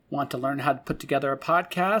Want to learn how to put together a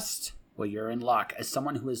podcast? Well, you're in luck. As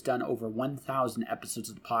someone who has done over 1,000 episodes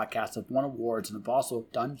of the podcast, I've won awards, and have also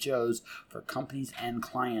done shows for companies and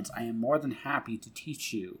clients, I am more than happy to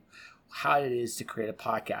teach you how it is to create a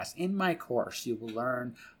podcast. In my course, you will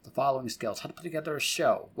learn the following skills: how to put together a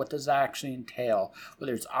show, what does that actually entail,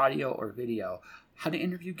 whether it's audio or video, how to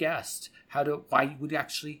interview guests, why you would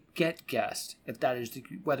actually get guests, if that is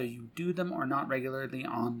whether you do them or not regularly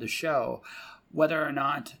on the show, whether or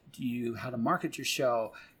not how to market your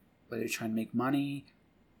show, whether you're trying to make money,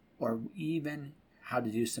 or even how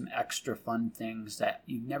to do some extra fun things that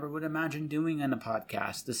you never would imagine doing in a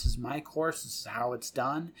podcast. This is my course. This is how it's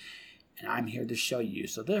done, and I'm here to show you.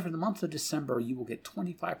 So for the month of December, you will get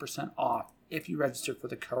 25% off if you register for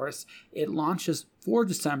the course. It launches for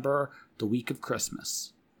December, the week of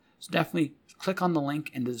Christmas. So definitely click on the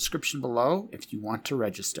link in the description below if you want to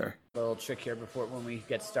register. A little trick here when we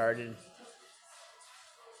get started.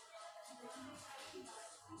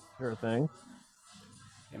 Sure thing.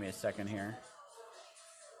 Give me a second here.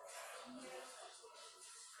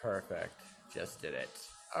 Perfect. Just did it.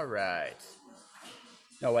 All right.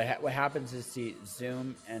 No, what happens is, see,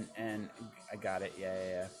 Zoom and I got it.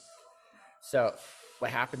 Yeah. So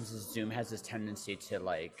what happens is Zoom has this tendency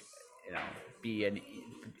to be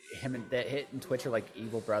him and Twitch are like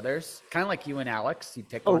evil brothers, kind of like you and Alex. You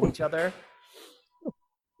pick on each other.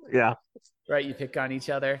 Yeah. Right. You pick on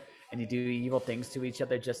each other. And you do evil things to each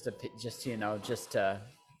other just for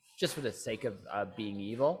the sake of being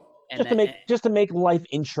evil, and just to make life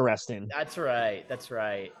interesting. That's right.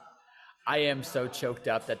 I am so choked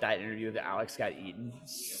up that interview with Alex got eaten.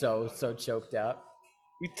 So choked up.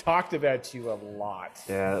 We talked about you a lot.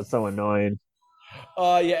 Yeah, it's so annoying.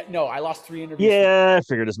 Yeah. No, I lost 3 interviews. Yeah, I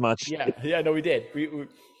figured as much. Yeah. No, we did. We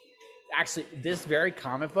actually, this very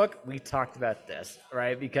comic book, we talked about this,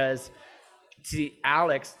 right? Because. See,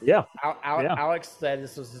 Alex. Yeah. Alex said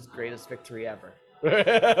this was his greatest victory ever.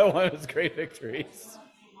 One of his great victories.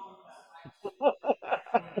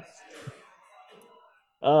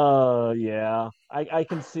 Yeah. I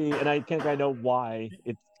can see, and I think I know why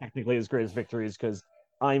it's technically his greatest victories, because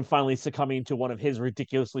I'm finally succumbing to one of his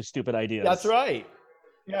ridiculously stupid ideas. That's right.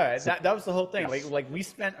 Yeah, that was the whole thing. Yes. Like we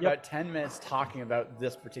spent about 10 minutes talking about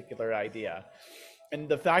this particular idea. And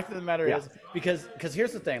the fact of the matter is, because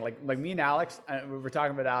here's the thing, like me and Alex, we're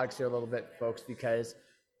talking about Alex here a little bit, folks, because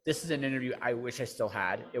this is an interview I wish I still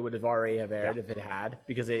had. It would have already aired if it had,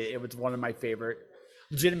 because it was one of my favorite,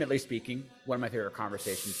 legitimately speaking, one of my favorite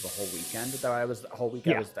conversations the whole weekend. I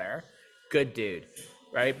was there. Good dude,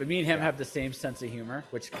 right? But me and him have the same sense of humor,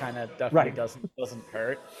 which kind of definitely doesn't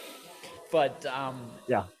hurt. But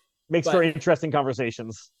makes for interesting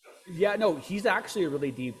conversations. Yeah, no, he's actually a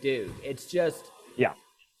really deep dude. It's just. Yeah,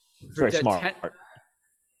 very smart.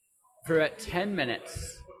 For about 10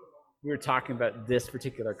 minutes, we were talking about this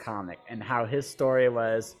particular comic and how his story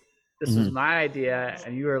was, this was my idea,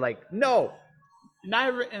 and you were like, no,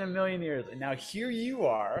 never in a million years. And now here you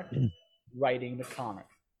are writing the comic.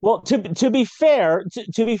 Well, to be fair,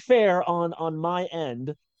 on my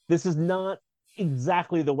end, this is not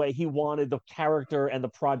exactly the way he wanted the character and the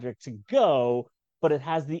project to go, but it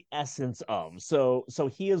has the essence of. So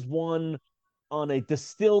he is one on a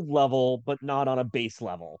distilled level, but not on a base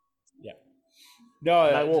level. Yeah. No,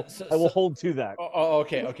 I will hold to that. Oh,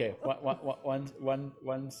 okay.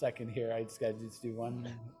 One second here. I just got to do one.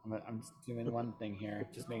 I'm just doing one thing here,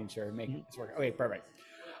 just making sure it's working. Okay, perfect.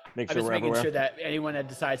 I'm just making sure that anyone that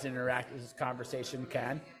decides to interact with this conversation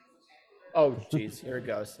can. Oh, geez, here it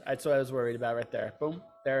goes. That's what I was worried about right there. Boom,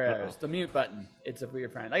 there it is. The mute button. It's a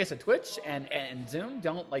weird friend. Like I said, Twitch and Zoom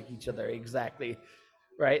don't like each other exactly.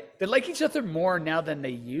 Right, they like each other more now than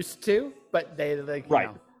they used to, but they like you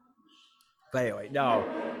know. But anyway, no.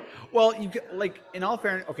 Well, you in all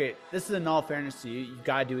fairness. Okay, this is in all fairness to you. You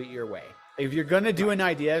gotta do it your way. If you're gonna do an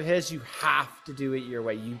idea of his, you have to do it your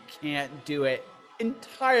way. You can't do it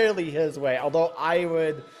entirely his way. Although I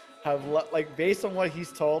would have based on what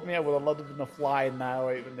he's told me, I would have loved to have been a fly in that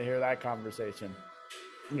way when to hear that conversation.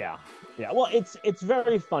 Yeah. Well, it's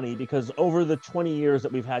very funny because over the 20 years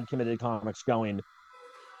that we've had Committed Comics going,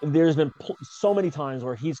 there's been so many times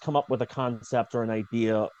where he's come up with a concept or an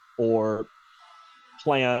idea or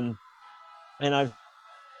plan, and I've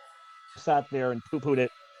sat there and poo-pooed it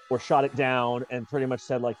or shot it down and pretty much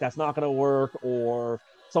said, like, that's not going to work, or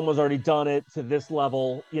someone's already done it to this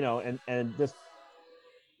level, and this.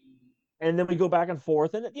 And then we go back and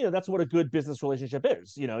forth, and that's what a good business relationship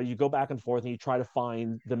is. You go back and forth and you try to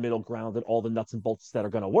find the middle ground and all the nuts and bolts that are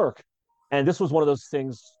going to work. And this was one of those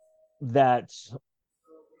things that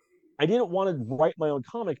I didn't want to write my own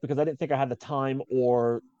comic because I didn't think I had the time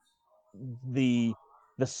or the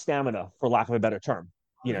the stamina, for lack of a better term.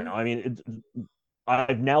 Hmm. I mean,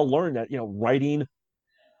 I've now learned that writing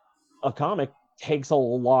a comic takes a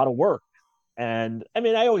lot of work, and I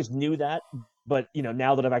mean, I always knew that, but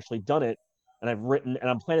now that I've actually done it, and I've written, and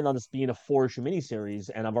I'm planning on this being a 4-issue miniseries,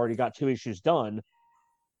 and I've already got 2 issues done,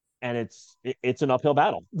 and it's an uphill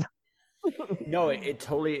battle. No, it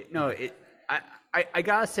totally no. I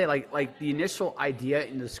gotta say, like the initial idea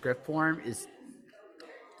in the script form is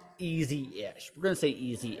easy-ish. We're gonna say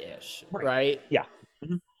easy-ish, Right. right? Yeah.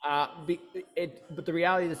 Mhm. But the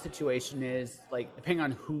reality of the situation is, like, depending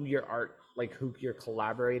on who your who your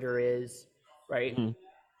collaborator is, right? Mhm.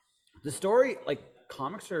 The story, like,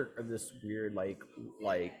 comics are this weird, like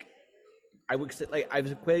I would say, like,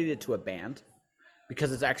 I've equated it to a band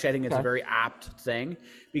because it's actually, I think it's a Okay. very apt thing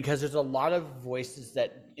because there's a lot of voices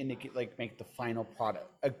that indicate, like, make the final product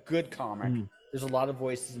a good comic. Mhm. There's a lot of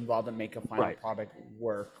voices involved that make a final Right. product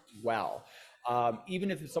work well,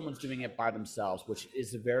 even if someone's doing it by themselves, which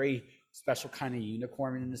is a very special kind of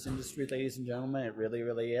unicorn in this industry, ladies and gentlemen. It really,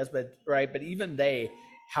 really is. But right, but even they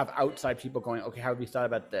have outside people going, okay, how have you thought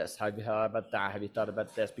about this? How have you thought about that? Have you thought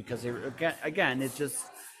about this? Because again, it's just,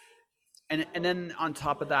 and then on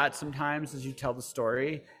top of that, sometimes as you tell the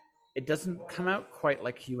story, it doesn't come out quite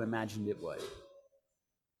like you imagined it would.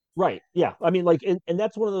 Right. Yeah. I mean, like, and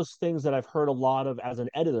that's one of those things that I've heard a lot of as an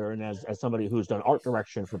editor and as somebody who's done art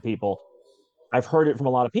direction for people. I've heard it from a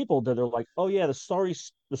lot of people that they're like, "Oh yeah, the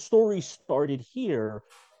story started here,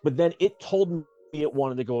 but then it told me it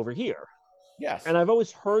wanted to go over here." Yes. And I've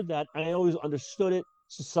always heard that, and I always understood it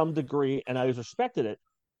to some degree, and I always respected it.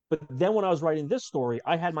 But then when I was writing this story,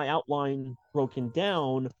 I had my outline broken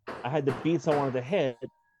down. I had the beats I wanted to hit,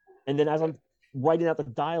 and then as I'm writing out the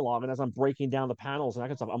dialogue and as I'm breaking down the panels and that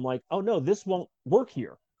kind of stuff, I'm like, "Oh no, this won't work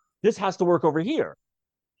here. This has to work over here."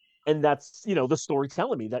 And that's the story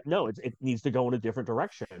telling me that no, it needs to go in a different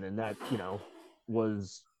direction, and that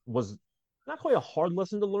was not quite a hard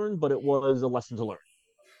lesson to learn, but it was a lesson to learn.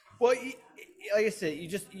 Well, like I said,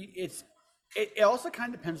 it also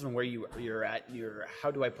kind of depends on where you're at. Your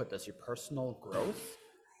How do I put this? Your personal growth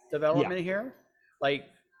Yeah. development here. Like,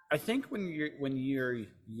 I think when you're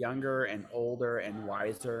younger and older and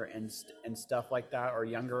wiser and stuff like that, or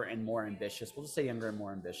younger and more ambitious. We'll just say younger and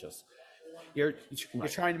more ambitious. You're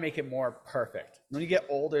Right. trying to make it more perfect. When you get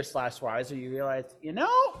older slash wiser, you realize, it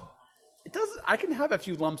doesn't. I can have a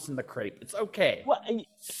few lumps in the crepe. It's okay. Well, and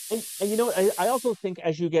I also think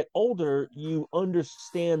as you get older, you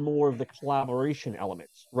understand more of the collaboration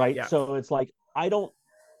elements, right? Yeah. So it's like I've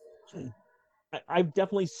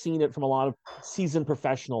definitely seen it from a lot of seasoned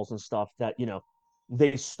professionals and stuff that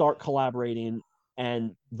they start collaborating,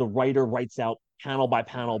 and the writer writes out panel by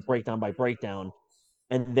panel, breakdown by breakdown,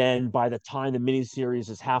 and then by the time the miniseries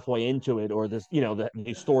is halfway into it, or this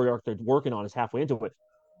the story arc they're working on is halfway into it,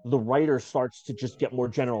 the writer starts to just get more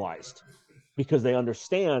generalized because they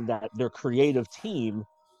understand that their creative team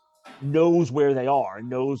knows where they are and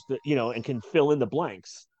knows that and can fill in the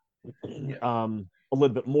blanks Yeah. a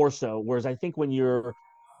little bit more so. Whereas I think when you're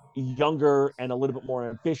younger and a little bit more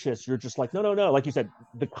ambitious, you're just like, no, no, no. Like you said,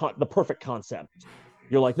 the perfect concept.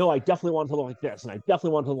 You're like, no, I definitely want it to look like this, and I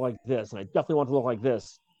definitely want it to look like this, and I definitely want it to look like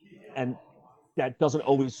this, and that doesn't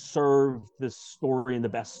always serve the story in the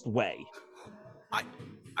best way.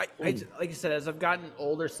 I, like I said, as I've gotten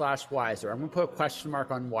older slash wiser, I'm gonna put a question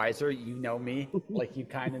mark on wiser. You know me, like, you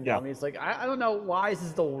kind of know Yeah, me. It's like, I don't know, wise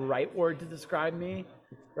is the right word to describe me,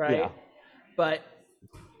 right? yeah, But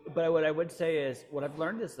what I would say is, what I've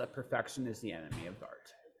learned is that perfection is the enemy of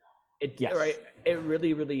art. It right, yes, it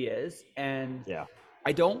really, really is, and yeah,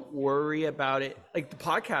 I don't worry about it. Like, the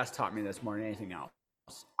podcast taught me this more than anything else.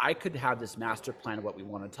 I could have this master plan of what we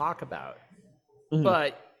want to talk about, mhm,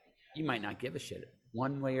 but you might not give a shit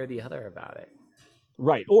one way or the other about it.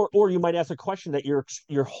 right. Or you might ask a question that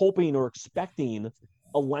you're hoping or expecting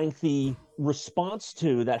a lengthy response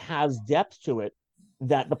to that has depth to it,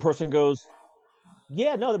 that the person goes,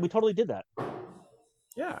 yeah, no, we totally did that,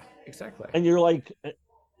 Yeah, exactly. and you're like,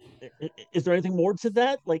 is there anything more to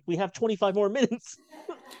that? Like, we have 25 more minutes.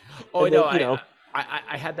 Oh And no, then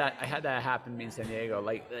I had that happen to me in San Diego.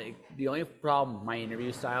 Like, the only problem with my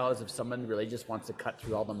interview style is if someone really just wants to cut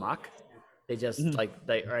through all the muck, they just, mhm, like,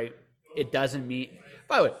 they right. It doesn't mean.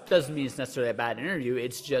 By the way, it doesn't mean it's necessarily a bad interview.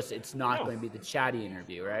 It's just, it's not no, going to be the chatty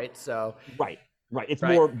interview, right? So, right, right. It's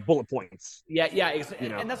right. more bullet points. Yeah, yeah, You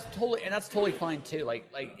know, and that's totally fine too.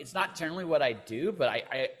 Like, it's not generally what I do, but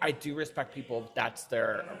I do respect people if that's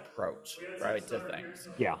their approach, right, to things,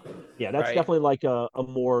 yeah, yeah. That's right? definitely like a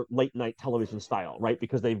more late night television style, right?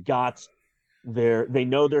 Because they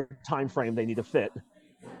know their time frame they need to fit,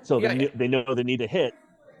 so Yeah, they know they need to hit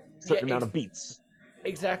a yeah, certain amount of beats.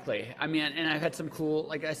 Exactly. I mean, and I've had some cool,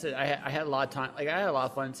 like I said, I had a lot of time. Like I had a lot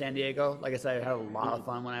of fun in San Diego. Like I said, I had a lot of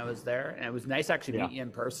fun when I was there, and it was nice to actually Yeah. meet you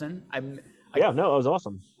in person. I, Yeah, no, it was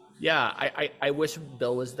awesome. yeah, I wish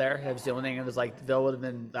Bill was there. That was the only thing. It was like Bill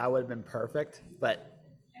that would have been perfect, but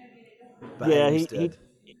I Yeah, understood.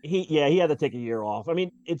 he had to take a year off. I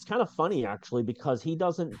mean, it's kind of funny actually because he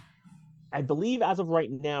doesn't. I believe as of right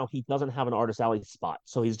now, he doesn't have an artist alley spot,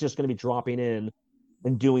 so he's just going to be dropping in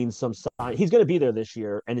and doing some sign. He's going to be there this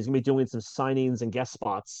year, and he's going to be doing some signings and guest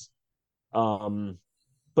spots. Um,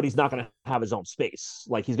 but he's not going to have his own space.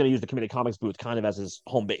 Like he's going to use the Committed Comics booth kind of as his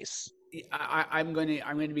home base. I'm going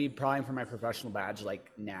to be applying for my professional badge like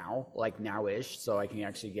now-ish, so I can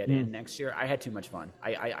actually get in next year. I had too much fun.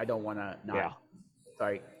 I don't want to not. Yeah.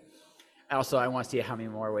 Sorry. Also, I want to see how many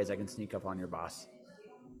more ways I can sneak up on your boss.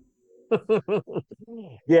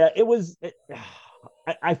 Yeah, it was.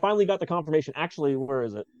 I finally got the confirmation. Actually, where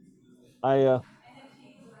is it? I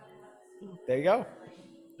There you go.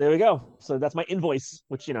 There we go. So that's my invoice,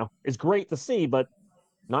 which is great to see, but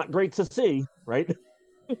not great to see, right?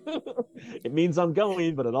 It means I'm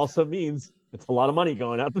going, but it also means it's a lot of money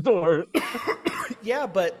going out the door. Yeah,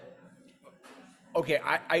 but okay,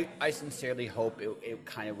 I sincerely hope it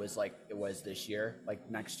kind of was like it was this year, like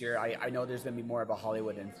next year. I know there's going to be more of a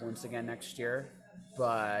Hollywood influence again next year,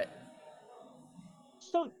 but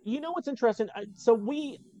So what's interesting?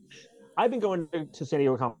 I've been going to San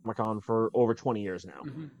Diego Comic Con for over 20 years now,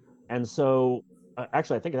 mm-hmm. and so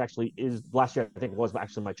actually, I think it actually is last year. I think it was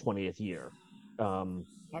actually my 20th year.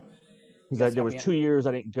 Because there was 2 years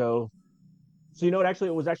I didn't go. So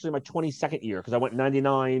it was actually my 22nd year because I went in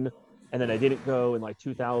 99 and then I didn't go in like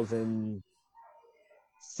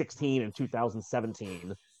 2016 and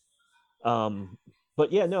 2017.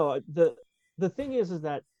 But yeah, no, the thing is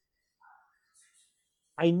that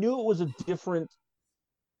I knew it was a different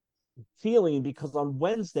feeling because on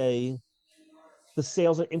Wednesday the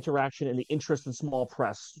sales and interaction and the interest in small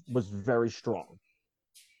press was very strong.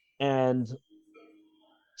 And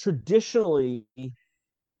traditionally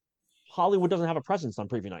Hollywood doesn't have a presence on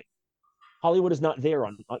preview night. Hollywood is not there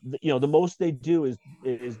on the most they do is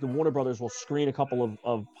the Warner Brothers will screen a couple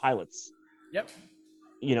of pilots. Yep.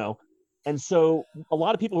 You know, and so a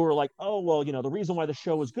lot of people who are like, oh well, the reason why the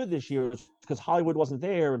show was good this year is because Hollywood wasn't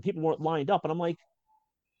there and people weren't lined up. And I'm like,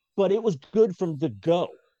 but it was good from the go.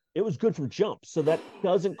 It was good from jump. So that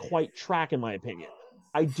doesn't quite track, in my opinion.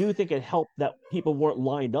 I do think it helped that people weren't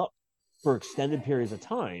lined up for extended periods of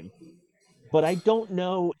time, but I don't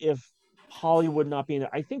know if Hollywood not being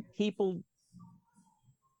there. I think people,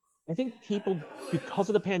 because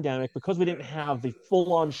of the pandemic, because we didn't have the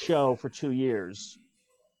full on show for 2 years,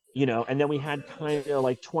 and then we had kind of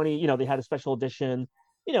like 20, they had a special edition,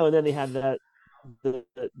 and then they had the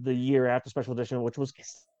year after special edition, which was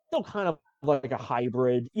still kind of like a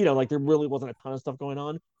hybrid, like there really wasn't a ton of stuff going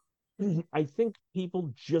on. I think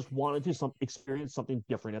people just wanted to experience something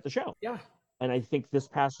different at the show. Yeah. And I think this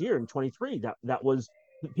past year in 23, that was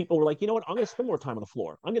people were like, you know what, I'm going to spend more time on the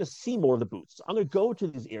floor. I'm going to see more of the booths. I'm going to go to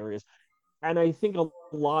these areas. And I think a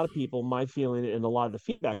lot of people, my feeling and a lot of the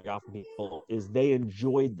feedback I got from people is they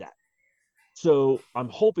enjoyed that. So I'm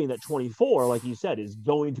hoping that 24, like you said, is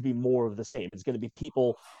going to be more of the same. It's going to be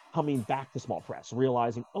people coming back to small press,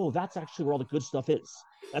 realizing, oh, that's actually where all the good stuff is.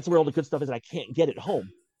 That's where all the good stuff is. And I can't get it home,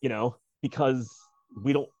 because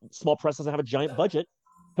small press doesn't have a giant budget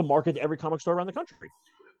to market to every comic store around the country.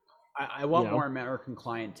 I want more American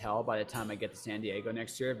clientele by the time I get to San Diego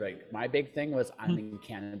next year. But my big thing was I'm in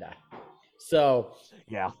Canada. So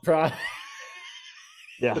yeah.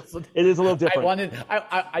 Yeah, it is a little different.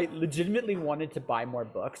 I legitimately wanted to buy more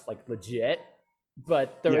books, like legit,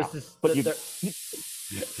 but there was this.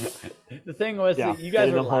 The thing was that you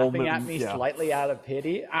guys were laughing at me slightly out of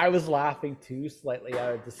pity. I was laughing too, slightly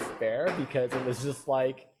out of despair, because it was just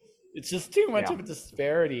like it's just too much of a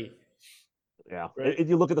disparity. Yeah, right?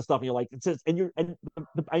 You look at the stuff and you're like, it says,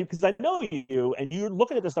 because I know you, and you're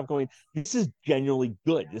looking at this stuff going, this is genuinely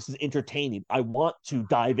good. This is entertaining. I want to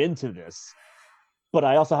dive into this. But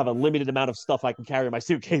I also have a limited amount of stuff I can carry in my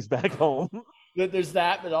suitcase back home. There's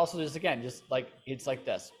that, but also it's like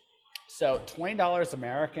this. So $20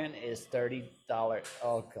 American is $30.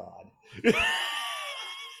 Oh God.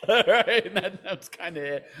 All right, that's kind of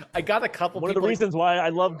it. I got a couple. One of the reasons why I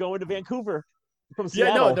love going to Vancouver from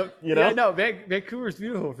Seattle. Vancouver's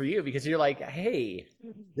beautiful for you because you're like, hey,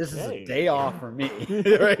 this is a day off for me,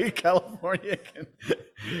 right? California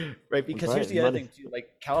right? Because here's the other thing too, like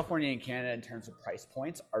California and Canada in terms of price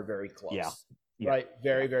points are very close, right?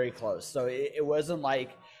 Very, very close. So it wasn't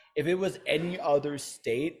like if it was any other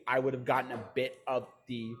state, I would have gotten a bit of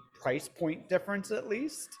the price point difference at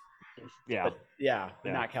least. Yeah, But yeah, but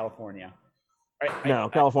yeah. not California. I, No, I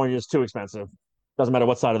California is too expensive. Doesn't matter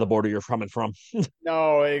what side of the border you're coming from.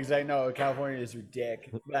 no, exactly. No, California is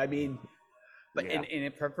ridiculous. But I mean, but Yeah. in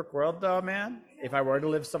a perfect world, though, man, if I were to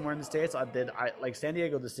live somewhere in the states, I like San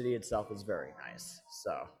Diego. The city itself is very nice.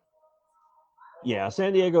 So Yeah,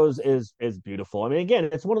 San Diego is beautiful. I mean, again,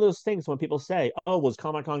 it's one of those things when people say, "Oh, was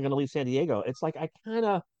Comic Con going to leave San Diego?" It's like I kind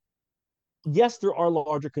of yes, there are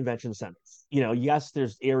larger convention centers. Yes,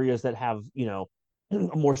 there's areas that have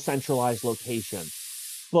a more centralized location,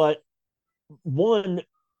 but one,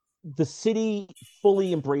 the city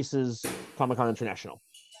fully embraces Comic Con International.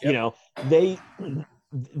 You yep. know, they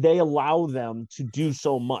they allow them to do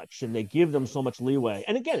so much and they give them so much leeway.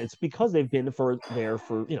 And again, it's because they've been for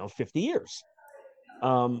 50 years.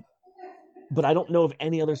 Um, but I don't know of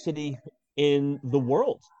any other city in the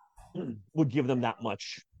world would give them that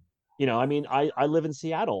much. I mean, I live in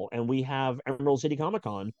Seattle and we have Emerald City Comic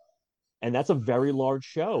Con, and that's a very large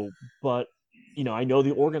show. But I know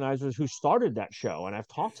the organizers who started that show, and I've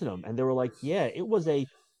talked to them, and they were like, "Yeah, it was a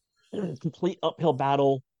complete uphill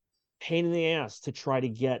battle, pain in the ass to try to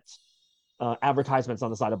get advertisements on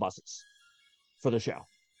the side of buses for the show,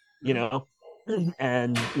 you Mhm. know,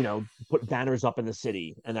 and put banners up in the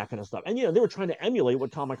city and that kind of stuff. And they were trying to emulate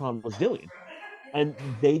what Comic Con was doing, and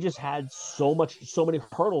they just had so many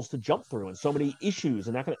hurdles to jump through, and so many issues,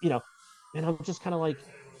 and that kind of. And I'm just kind of like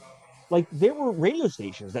there were radio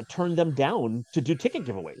stations that turned them down to do ticket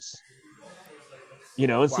giveaways, in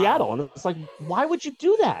Wow. Seattle. And it's like, why would you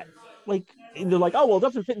do that? Like, and they're like, oh, well, it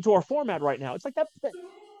doesn't fit into our format right now. It's like that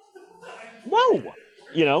no,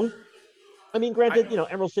 you know. I mean, I granted,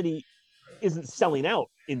 Emerald City isn't selling out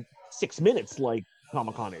in 6 minutes like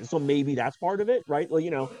Comic Con is, so maybe that's part of it, right?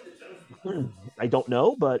 Like, I don't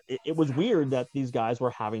know, but it was weird that these guys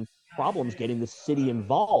were having problems getting the city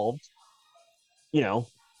involved, you know,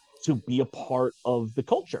 to be a part of the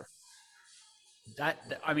culture.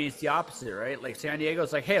 I mean, it's the opposite, right? Like San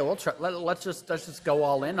Diego's like, hey, we'll try, let's just go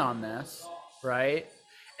all in on this, right?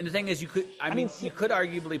 And the thing is, I mean, you could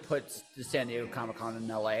arguably put the San Diego Comic Con in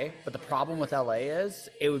LA, but the problem with LA is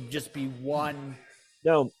it would just be one.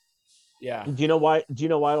 no. Yeah. Do you know why? Do you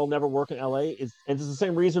know why it'll never work in LA? And it's the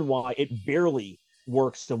same reason why it barely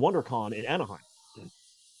works to WonderCon in Anaheim.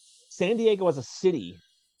 San Diego as a city,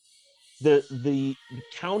 the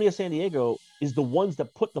county of San Diego is the ones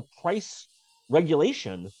that put the price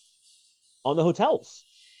regulation on the hotels.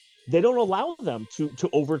 They don't allow them to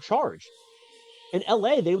overcharge. In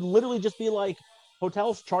LA, they would literally just be like,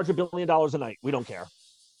 hotels charge $1 billion a night. We don't care.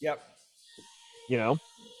 Yep. you know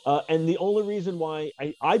and the only reason why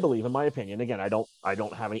I believe, in my opinion, again, I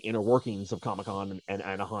don't have any inner workings of Comic-Con and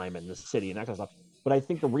Anaheim and the city and that kind of stuff, but I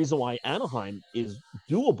think the reason why Anaheim is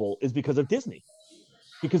doable is because of Disney,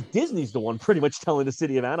 because Disney's the one pretty much telling the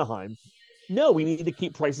city of Anaheim, no, we need to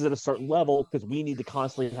keep prices at a certain level because we need to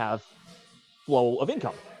constantly have flow of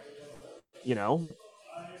income, you know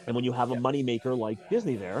and when you have a Yep. moneymaker like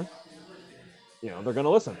Disney there, they're going to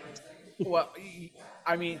listen. Well,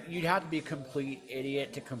 I mean, you'd have to be a complete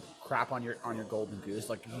idiot to crap on your golden goose.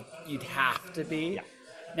 Like you'd have to be. Yeah,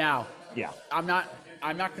 Now, yeah. I'm not.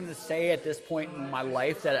 I'm not going to say at this point in my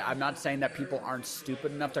life that I'm not saying that people aren't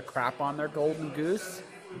stupid enough to crap on their golden goose.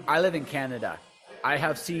 I live in Canada. I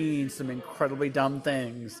have seen some incredibly dumb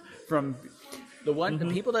things from the Mm-hmm.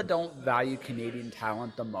 people that don't value Canadian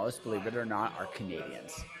talent the most, believe it or not, are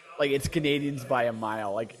Canadians. Like it's Canadians by a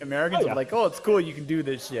mile. Like Oh Americans are yeah. like, oh, it's cool, you can do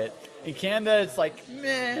this shit. In Canada, it's like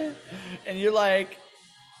meh, and you're like,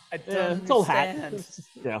 I don't It's old hat. understand.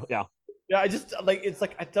 Yeah, yeah. Yeah, I just like it's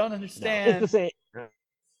like I don't No, it's the understand, same.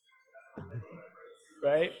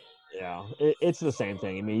 right? Yeah, it's the same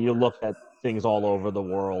thing. I mean, you look at things all over the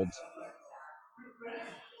world,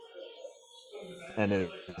 and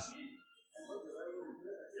it's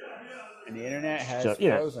And the internet has just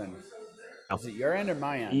frozen. Is it your end or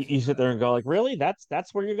my end? you sit there and go like, really? That's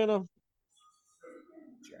where you're gonna?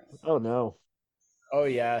 Oh no, Oh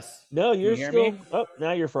yes. no, Can you're you hear me? still. Oh,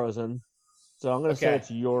 now you're frozen. So I'm gonna say Okay.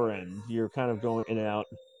 it's your end. You're kind of going in and out.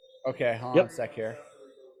 Okay. Hold on a Yep. sec here.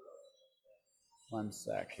 One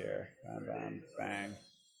sec here. Bam, bam, bang.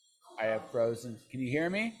 I have frozen. Can you hear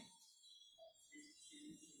me?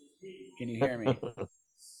 Can you hear me?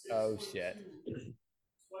 Oh shit.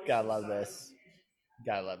 Gotta love this.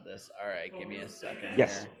 Gotta love this. All right, give me a second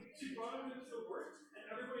Yes.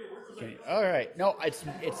 here. All right. No, it's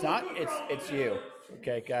not. It's you.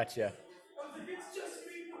 Okay, gotcha.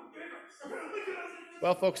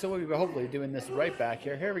 Well, folks, so we'll be hopefully doing this right back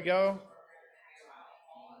here. Here we go.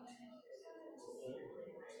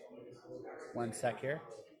 One sec here.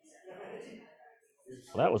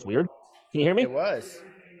 Well, that was weird. Can you hear It me? was.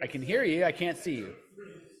 I can hear you. I can't see you.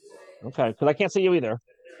 Okay, because I can't see you either.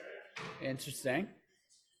 Interesting.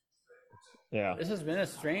 Yeah. This has been a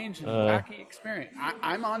strange and Uh, wacky experience.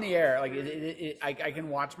 I'm on the air. Like I can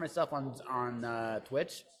watch myself on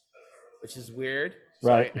Twitch, which is weird. So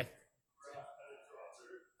right.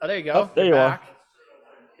 oh, there you Oh, go. there You're you are. back.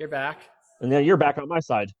 You're back. And then you're back on my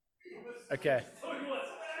side. Okay.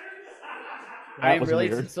 I That am was really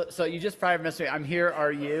weird. so. You just probably missed me. I'm here.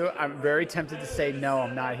 Are you? I'm very tempted to say no.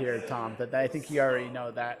 I'm not here, Tom. But I think you already know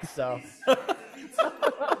that. So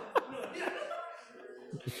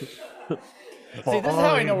see, this is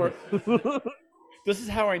how I know Fine. we're. This is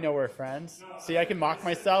how I know we're friends. See, I can mock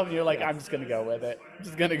myself, and you're like, Yeah. I'm just gonna go with it. I'm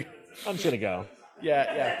just gonna. I'm just gonna go.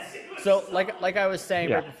 Yeah, yeah. So like I was saying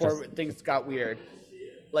Yeah. right before Just. things got weird,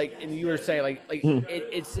 like and you were saying Mm,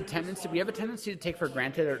 it's a tendency we have a tendency to take for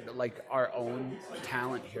granted like our own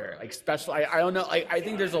talent here. Like special I don't know, I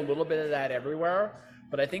think there's a little bit of that everywhere,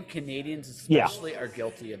 but I think Canadians yeah. especially are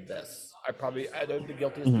guilty of this. They're the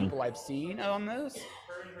guiltiest Mm, people I've seen on this.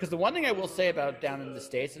 Because the one thing I will say about down in the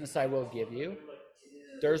States, and this I will give you,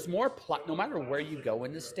 there's more no matter where you go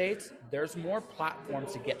in the States, there's more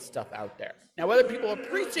platforms to get stuff out there. Now whether people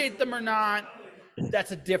appreciate them or not,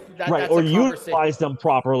 that's a different right. that's Or a conversation. utilize them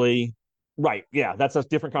properly. Right. Yeah. That's a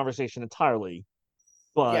different conversation entirely.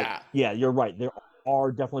 But Yeah, yeah, you're right. There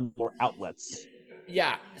are definitely more outlets.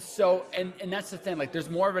 yeah. So and that's the thing. Like there's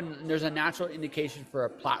a natural indication for a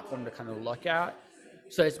platform to kind of look at.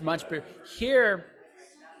 So it's much better here.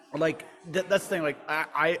 Like that's the thing. Like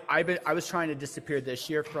I was trying to disappear this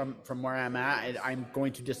year from where I'm at, and I'm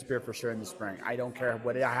going to disappear for sure in the spring. I don't care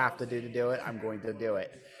what I have to do it. I'm going to do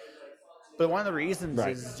it. But one of the reasons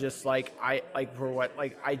Right. is just like I like for what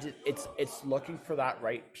like I just it's looking for that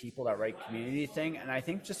right people, that right community thing, and I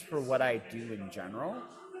think just for what I do in general,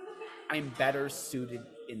 I'm better suited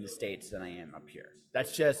in the States than I am up here.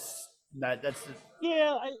 That's just that's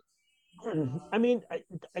Yeah. I mean,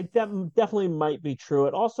 definitely might be true.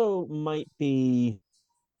 It also might be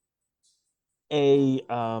a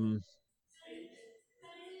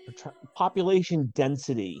population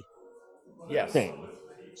density yes. thing.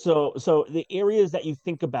 So the areas that you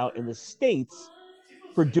think about in the States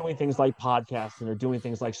for doing things like podcasting or doing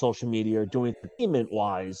things like social media or doing entertainment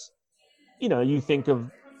wise, you think of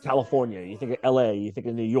California, you think of LA, you think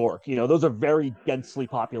of New York, those are very densely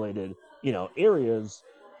populated, areas.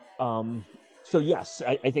 Um, so yes,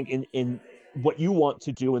 I think in what you want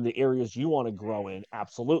to do in the areas you want to grow in,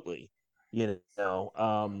 absolutely. It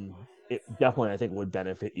definitely I think would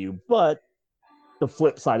benefit you. But the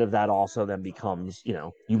flip side of that also then becomes,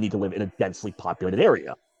 you need to live in a densely populated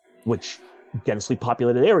area, which densely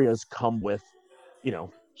populated areas come with,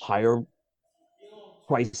 higher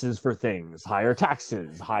prices for things, higher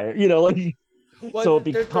taxes, higher, like Well, so it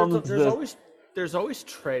becomes the there's always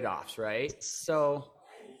trade offs, right? So,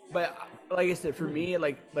 but like I said, for me,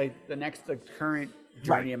 like the current right.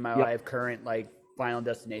 journey in my Yep. life, current like final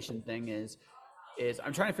destination thing is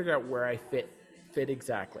I'm trying to figure out where I fit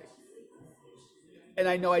exactly. And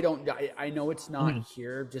I know I don't. I know it's not Mhm.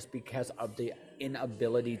 here just because of the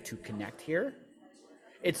inability to connect here.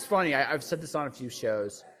 It's funny. I've said this on a few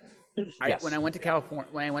shows. When Yes. I went to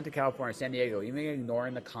California, San Diego, even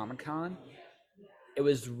ignoring the Comic Con, it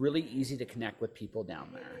was really easy to connect with people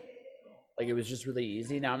down there. Like it was just really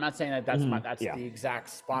easy. Now I'm not saying that Mhm. that's Yeah. the exact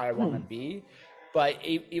spot I want to be, but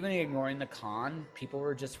even ignoring the con, people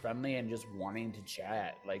were just friendly and just wanting to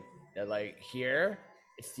chat. Like here,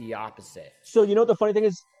 it's the opposite. So the funny thing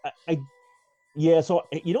is, yeah. So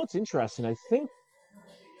what's interesting? I think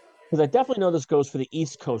because I definitely know this goes for the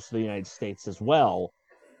East Coast of the United States as well.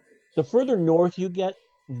 The further north you get,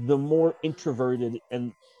 the more introverted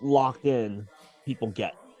and locked in people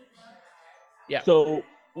get. Yeah. So,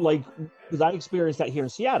 like, because I experienced that here in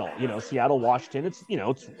Seattle. Seattle, Washington. It's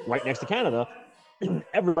right next to Canada.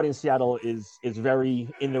 Everybody in Seattle is very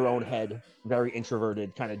in their own head, very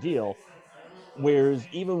introverted kind of deal. Whereas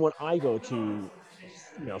even when I go to,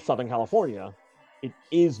 Southern California, it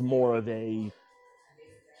is more of a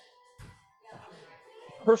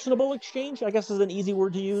personable exchange, I guess is an easy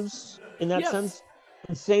word to use in that Yes. sense.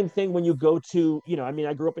 And same thing when you go to, I mean,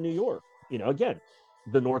 I grew up in New York, again,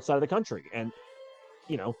 the north side of the country. And,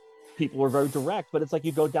 you know, people were very direct, but it's like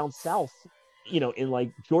you go down south, in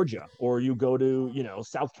like Georgia, or you go to,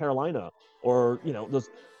 South Carolina, or, those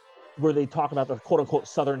where they talk about the quote unquote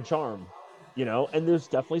Southern charm, and there's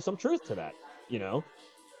definitely some truth to that, you know.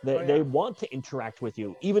 Oh They yeah. want to interact with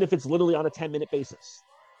you, even if it's literally on a 10-minute basis,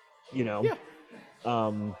 you know. Yeah.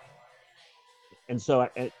 Um, And so,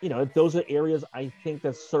 those are areas I think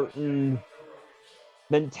that certain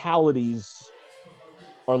mentalities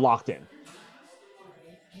are locked in.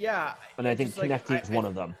 Yeah, And I I think just like connecting is one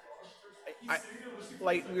of them. I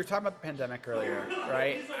like we were talking about the pandemic earlier,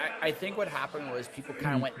 right? I think what happened was people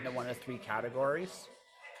kind of went into one of three categories,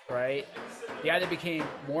 right? They either became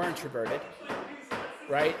more introverted,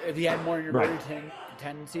 right? If you had more Right. introverted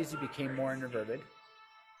tendencies, you became more introverted.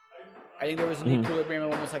 I think there was an Mhm. equilibrium,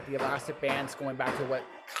 almost like the elastic bands, going back to what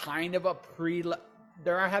kind of a pre.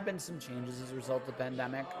 There have been some changes as a result of the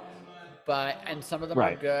pandemic, and some of them are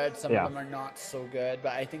Right. good, some of Yeah. them are not so good.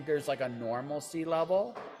 But I think there's like a normalcy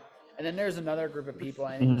level, and then there's another group of people.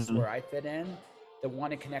 I think this is Mhm. where I fit in, that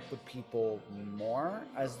want to connect with people more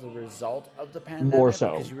as the result of the More pandemic,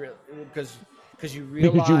 so because you because you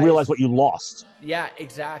realize realize, what you lost. yeah,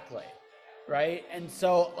 exactly, right. And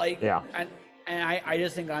so like Yeah. I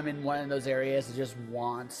just think I'm in one of those areas that just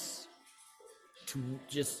wants to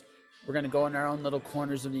just, we're gonna go in our own little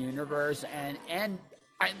corners of the universe,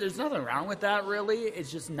 there's nothing wrong with that, really.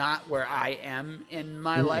 It's just not where I am in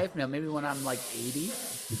my Mhm. life. Now, maybe when I'm like 80,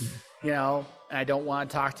 and I don't want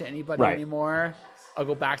to talk to anybody Right. anymore, I'll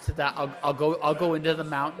go back to that. I'll go into the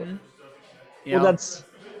mountain. You Well, know,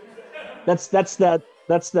 that's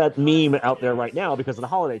that meme out there right now because of the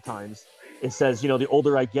holiday times. It says, the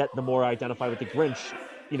older I get, the more I identify with the Grinch.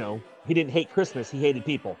 He didn't hate Christmas; he hated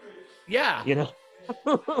people. yeah, You know.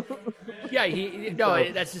 yeah. He So,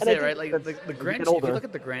 no, that's just and I it, think right? Like that's the as you get Grinch. If you older. look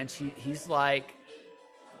at the Grinch, he's like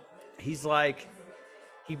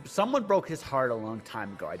someone broke his heart a long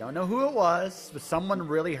time ago. I don't know who it was, but someone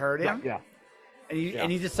really hurt Right. him, Yeah. Yeah.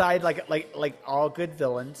 and he decided, like all good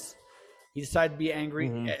villains, he decided to be angry.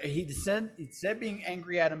 Hmm. Instead of being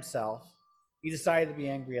angry at himself, he decided to be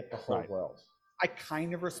angry at the whole Right. world. I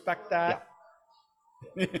kind of respect Yeah.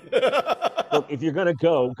 that. Look, if you're gonna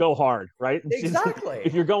go hard, right? Exactly.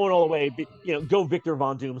 If you're going all the way, go Victor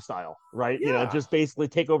Von Doom style, right? Yeah, Just basically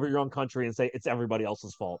take over your own country and say it's everybody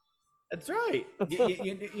else's fault. that's right.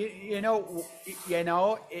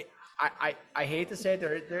 I hate to say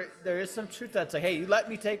it, there is some truth that's like, hey, you let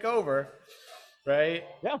me take over, right?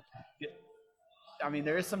 Yeah. I mean,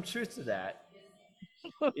 there is some truth to that.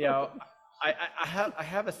 You know, I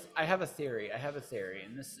have a theory. I have a theory,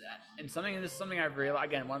 and this is something I've realized.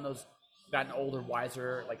 Again, one of those gotten older,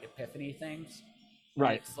 wiser, like epiphany things. And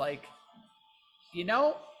Right. it's like, you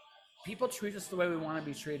know, people treat us the way we want to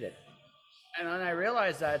be treated. And when I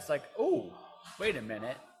realized that, it's like, oh, wait a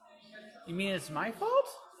minute. You mean it's my fault?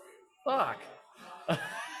 Fuck.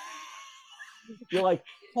 You're like,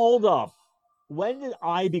 hold up. When did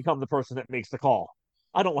I become the person that makes the call?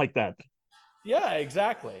 I don't like that. Yeah,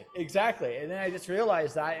 exactly, exactly. And then I just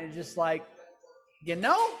realized that, and just like, you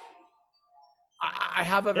know, I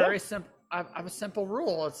have a Yeah. very simple, I have a simple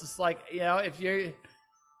rule. It's just like, if you,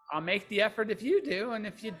 I'll make the effort if you do, and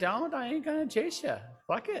if you don't, I ain't gonna chase you.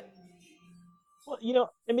 Fuck it.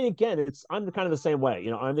 Well, I mean, again, I'm the kind of the same way.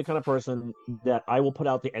 I'm the kind of person that I will put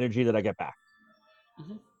out the energy that I get back.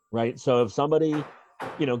 Mhm. Right. So if somebody,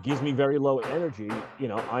 gives me very low energy,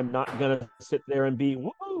 I'm not gonna sit there and be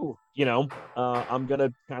woo. I'm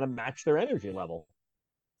gonna kind of match their energy level.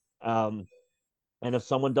 Um, and if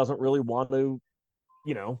someone doesn't really want to,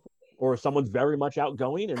 you know, or someone's very much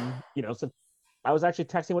outgoing, and so I was actually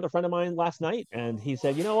texting with a friend of mine last night, and he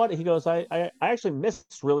said, you know what? He goes, I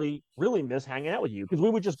actually really miss hanging out with you, because we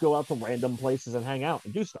would just go out to random places and hang out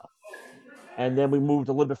and do stuff. And then we moved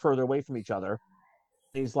a little bit further away from each other.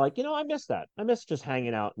 He's like, I miss that. I miss just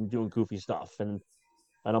hanging out and doing goofy stuff. And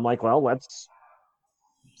I'm like, well, let's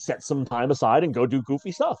set some time aside and go do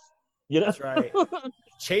goofy stuff, you know? That's right.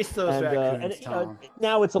 Chase those And raccoons, Tom.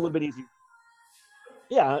 now it's a little bit easier.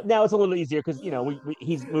 Yeah, now it's a little easier because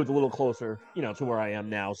he's moved a little closer, to where I am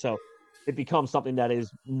now. So it becomes something that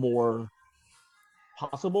is more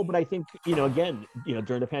possible. But I think, again,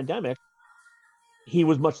 during the pandemic, he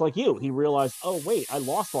was much like you. He realized, oh wait, I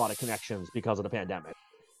lost a lot of connections because of the pandemic,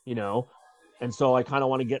 you know, and so I kind of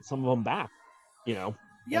want to get some of them back, you know,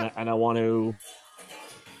 and Yep. I want to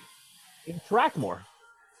interact more,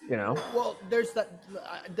 you know. Well, there's that,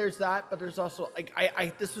 but there's also like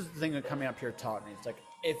this was the thing that coming up here taught me. It's like,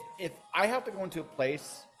 if I have to go into a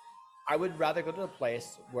place, I would rather go to a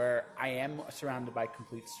place where I am surrounded by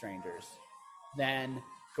complete strangers than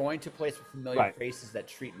going to a place with familiar Right. faces that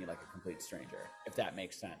treat me like a complete stranger. If that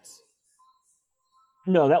makes sense.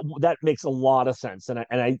 No, that makes a lot of sense, and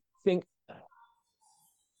I think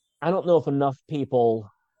I don't know if enough people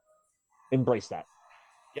embrace that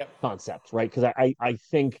Yep. concept, right? Because I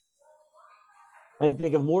think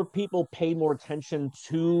if more people paid more attention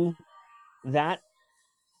to that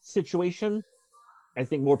situation, I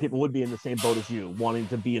think more people would be in the same boat as you, wanting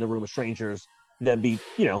to be in a room with strangers than be,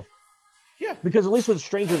 Yeah. because at least with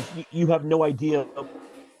strangers, you have no idea of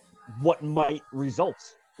what might result.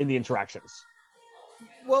 in the interactions.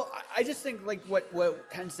 Well, I just think like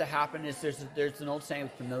what tends to happen is there's an old saying,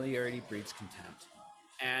 familiarity breeds contempt,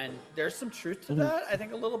 and there's some truth to Mm-hmm. that. I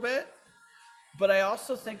think a little bit, but I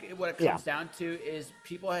also think what it Yeah. comes down to is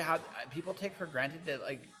people take for granted that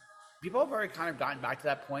like people have already kind of gotten back to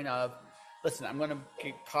that point of, listen, I'm going to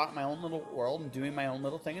get caught in my own little world and doing my own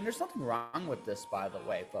little thing, and there's nothing wrong with this, by the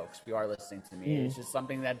way, folks. If you are listening to me, Mm-hmm. it's just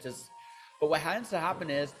something that just. But what tends to happen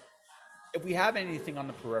is, if we have anything on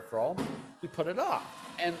the peripheral, we put it off.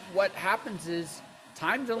 And what happens is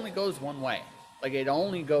time only goes one way. Like it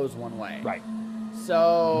only goes one way. Right.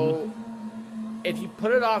 So if you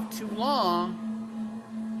put it off too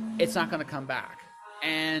long, it's not going to come back.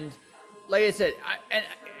 And like I said,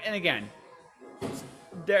 and again,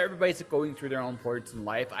 everybody's going through their own parts in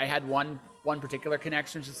life. I had one particular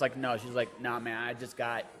connection. She's like, no, she's like, nah, man, I just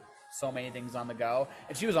got so many things on the go,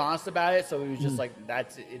 and she was honest about it. So it was just like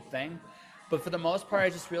that's it thing. But for the most part, I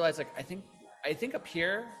just realized like I think up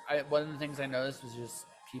here, one of the things I noticed was just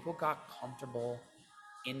people got comfortable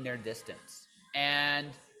in their distance,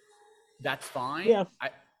 and that's fine. Yeah.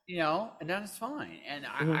 And that's fine. And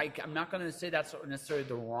I'm not going to say that's necessarily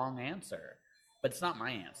the wrong answer, but it's not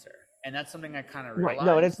my answer, and that's something I kind of realized. Right.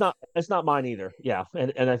 No, and it's not mine either. Yeah,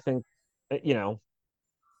 and I think, you know,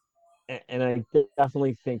 and I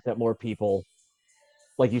definitely think that more people,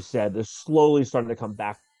 like you said, they're slowly starting to come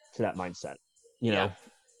back to that mindset. You Yeah. know,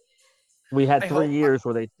 we had I 3 years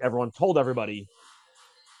where everyone told everybody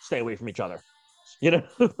stay away from each other. You know.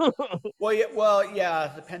 Well,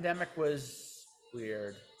 the pandemic was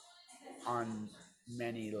weird on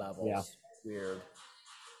many levels. Yeah. Weird.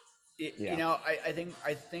 Yeah. You know, I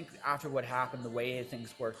think after what happened, the way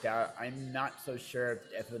things worked out, I'm not so sure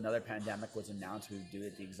if another pandemic was announced, we would do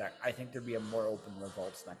it the exact. I think there'd be a more open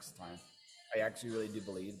revolts next time. I actually really do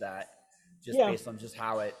believe that, just based on just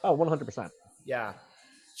how it. Oh, 100%. Yeah,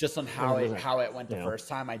 just on how 100%. it went the first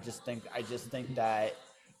time. I just think that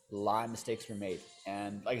a lot of mistakes were made,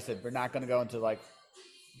 and like I said, we're not going to go into like.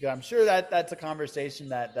 I'm sure that's a conversation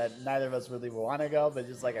that neither of us really want to go, but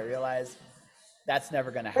just like I realize. That's never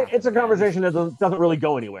going to happen. It's a conversation that doesn't really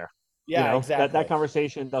go anywhere. Yeah, you know, exactly. That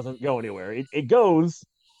conversation doesn't go anywhere. It goes,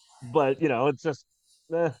 but it's just,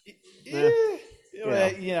 yeah,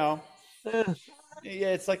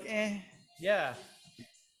 it's like, yeah.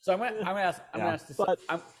 So I'm gonna ask this. But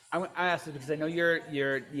I ask this because I know you're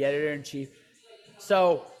the editor in chief.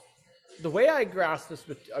 So the way I grasp this,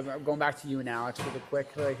 I'm going back to you and Alex for the quick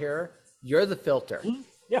right here. You're the filter.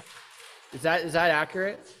 Yeah. Is that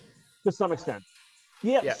accurate? To some extent.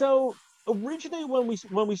 Yeah. So originally, when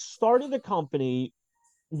we started the company,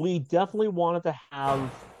 we definitely wanted to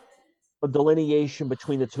have a delineation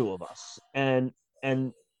between the two of us, and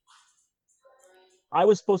I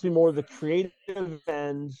was supposed to be more of the creative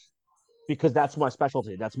end because that's my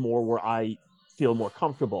specialty. That's more where I feel more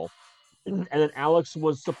comfortable. And then Alex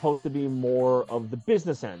was supposed to be more of the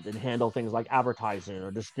business end and handle things like advertising or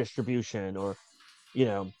distribution or, you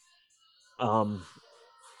know, um,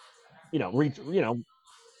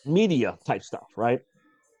 media type stuff, right?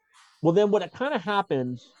 Well, then what kind of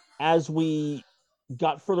happened as we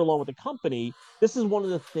got further along with the company, this is one of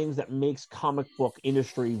the things that makes comic book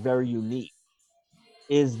industry very unique,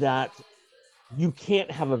 is that you can't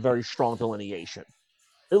have a very strong delineation.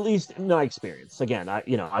 At least in my experience. Again, I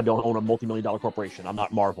don't own a multi-million-dollar corporation. I'm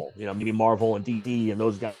not Marvel. Maybe Marvel and DC and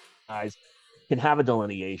those guys can have a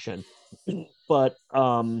delineation, but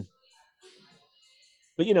I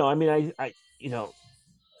mean,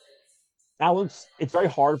 Alex, it's very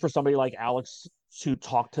hard for somebody like Alex to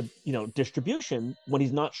talk to, distribution when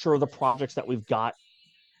he's not sure of the projects that we've got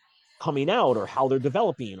coming out or how they're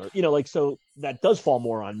developing or, so that does fall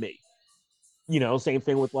more on me. Same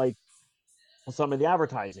thing with like some of the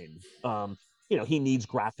advertising. He needs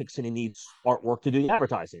graphics and he needs artwork to do the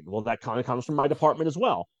advertising. Well, that kind of comes from my department as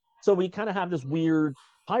well. So we kind of have this weird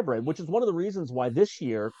hybrid, which is one of the reasons why this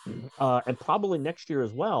year, and probably next year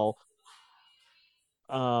as well,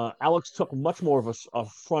 Alex took much more of a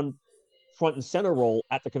front and center role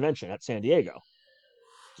at the convention at San Diego,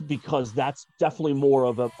 because that's definitely more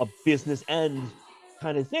of a business end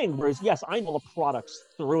kind of thing. Whereas, yes, I know the products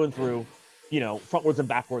through and through, frontwards and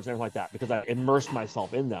backwards and everything like that, because I immersed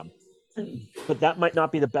myself in them. But that might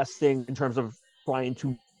not be the best thing in terms of trying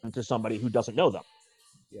to somebody who doesn't know them.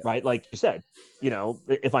 Yeah. Right? Like you said,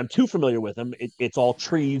 if I'm too familiar with them, it's all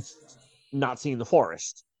trees, not seeing the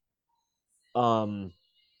forest.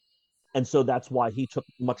 And so that's why he took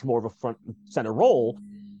much more of a front center role.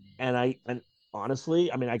 And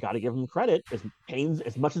honestly, I mean, I got to give him credit.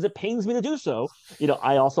 As much as it pains me to do so,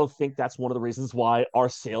 I also think that's one of the reasons why our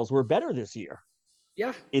sales were better this year.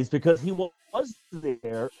 Yeah. is because he was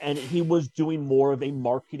there and he was doing more of a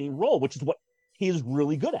marketing role, which is what he is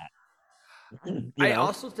really good at. You I know,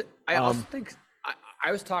 also I also think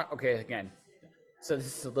I was talking. Okay, again. So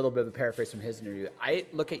this is a little bit of a paraphrase from his interview. I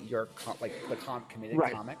look at your like the committed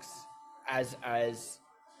right. comics as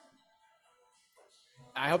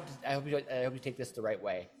I hope you take this the right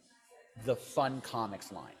way. The fun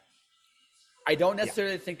comics line. I don't Yeah.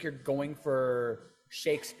 necessarily think you're going for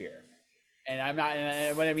Shakespeare, and I'm not.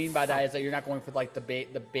 And what I mean by that is that you're not going for like the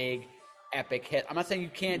big epic hit. I'm not saying you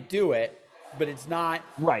can't do it, but it's not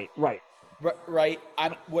Right. right.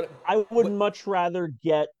 I would What much rather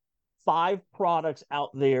get 5 products out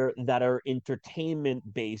there that are entertainment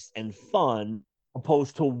based and fun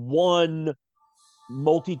opposed to one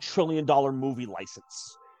multi-trillion-dollar movie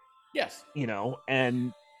license. yes.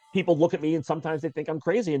 And people look at me and sometimes they think I'm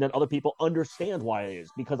crazy, and then other people understand why it is,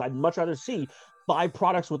 because I'd much rather see 5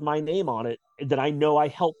 products with my name on it that I know I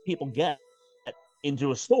help people get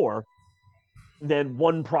into a store than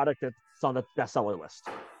one product that's on the bestseller list.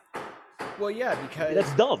 Well, yeah, That's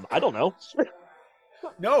because dumb. I don't know.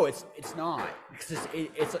 no, it's not because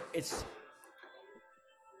it's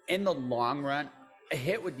in the long run, a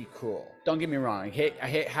hit would be cool. Don't get me wrong. A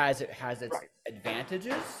hit has its Right.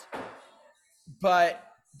 advantages, but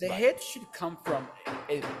the Right. hit should come from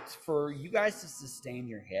it, for you guys to sustain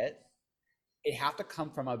your hit. It have to come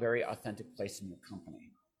from a very authentic place in your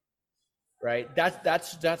company, right?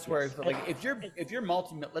 That's where Yes. like if you're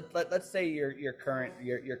let's say your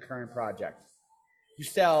current project, you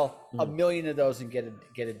sell a Mhm. million of those and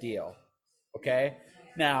get a deal, okay?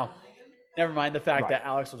 Now, never mind the fact Right. that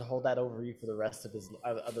Alex would hold that over you for the rest of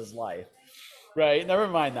his life, right? Never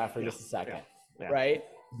mind that for Yeah. just a second, Yeah. Yeah. right?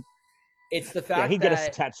 It's the Yeah. fact He'd get a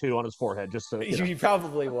that tattoo on his forehead just to, you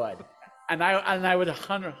probably would, and I would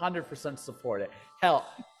 100% support it. Hell,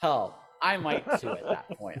 I might too at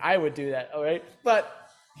that point. I would do that, all right? But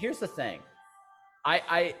here's the thing,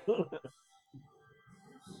 I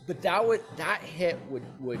but that hit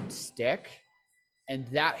would stick, and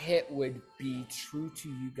that hit would be true to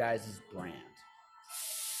you guys' brand.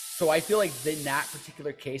 So I feel like in that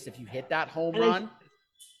particular case, if you hit that home and run,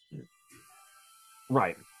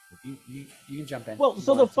 right. you can jump in. Well, You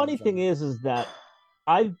so the want to funny jump thing in. is that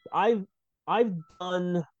I've I've I've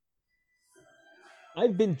done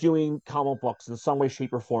I've been doing comic books in some way,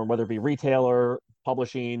 shape, or form, whether it be retailer,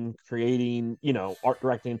 publishing, creating, art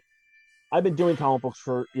directing. I've been doing comic books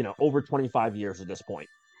for, over 25 years at this point,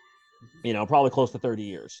 probably close to 30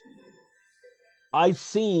 years. I've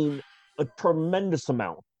seen a tremendous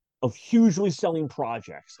amount of hugely selling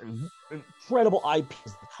projects and incredible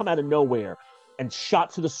IPs that come out of nowhere and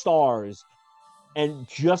shot to the stars. And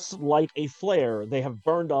just like a flare, they have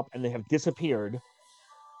burned up and they have disappeared.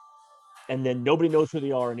 And then nobody knows who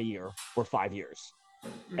they are in a year or 5 years.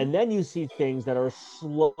 Mm-hmm. And then you see things that are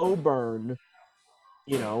slow burn,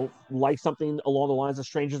 like something along the lines of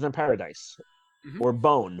Strangers in Paradise Mm-hmm. or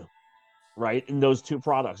Bone, right? In those 2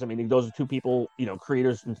 products. I mean, those are 2 people,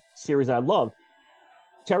 creators and series I love.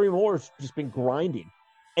 Terry Moore's just been grinding.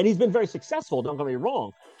 And he's been very successful, don't get me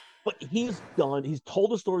wrong. But he's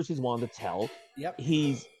told the stories he's wanted to tell. Yep.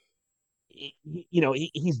 He's,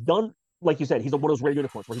 he's done, like you said, he's one of those rare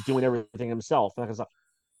unicorns where he's doing everything himself.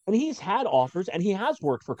 And he's had offers and he has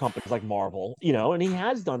worked for companies like Marvel, and he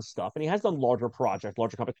has done stuff and he has done larger projects,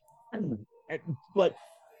 larger companies. But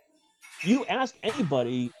you ask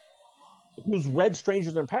anybody who's read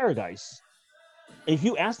Strangers in Paradise, if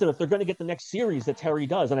you ask them if they're going to get the next series that Terry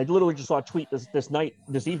does, and I literally just saw a tweet this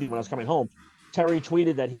evening when I was coming home. Terry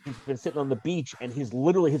tweeted that he's been sitting on the beach and his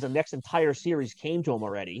next entire series came to him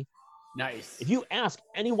already. Nice. If you ask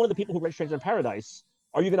any one of the people who read Strangers in Paradise,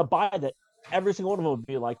 are you going to buy that? Every single one of them would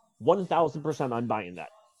be like 1,000% I'm buying that.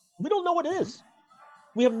 We don't know what it is.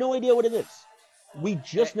 We have no idea what it is. We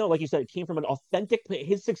just know, like you said, it came from an authentic.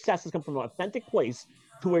 His success has come from an authentic place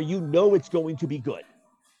to where it's going to be good.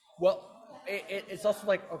 Well, it's also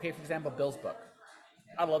like, okay, for example, Bill's book.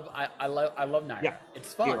 I love Naira. Yeah,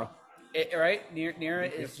 It's fun. Right?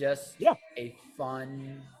 Naira is just yeah. a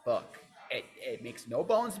fun book. It makes no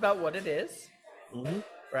bones about what it is. Mm-hmm.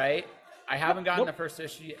 Right? I haven't gotten Nope. the first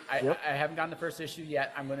issue. Yep. I haven't gotten the first issue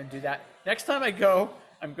yet. I'm going to do that next time I go.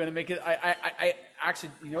 I'm going to make it. I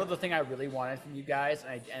actually, the thing I really wanted from you guys,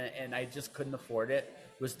 and I just couldn't afford it,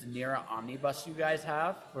 was the Naira omnibus you guys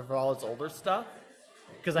have for all its older stuff.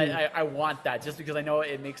 Because I want that, just because I know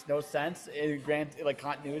it makes no sense in like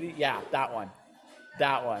continuity. Yeah, that one,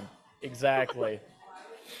 exactly.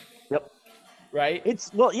 Yep. Right.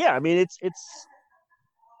 Yeah. I mean, it's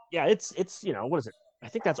what is it? I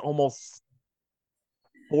think that's almost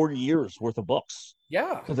 40 years worth of books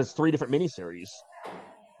Yeah. because it's 3 different miniseries.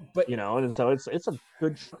 but and so it's a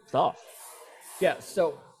good stuff. yeah,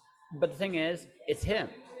 so but the thing is, it's him.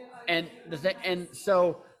 And the thing and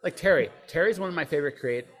so like Terry's one of my favorite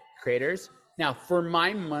creators. Now, for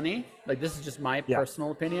my money, like this is just my Yeah.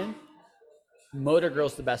 personal opinion, Motor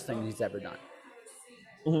Girl's the best thing he's ever done.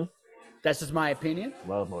 Hmm. That's just my opinion.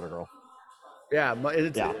 Love Motor Girl. Yeah,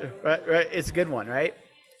 Yeah. right. It's a good one, right?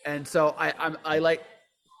 And so I like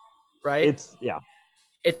right. It's yeah.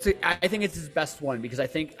 I think it's his best one because I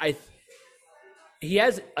think I he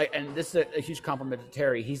has, and this is a huge compliment to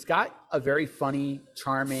Terry. He's got a very funny,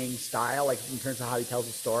 charming style, like in terms of how he tells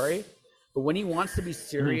a story. But when he wants to be Hmm.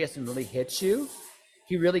 serious and really hit you,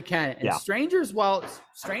 he really can. And Yeah. Strangers, well,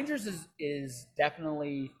 Strangers is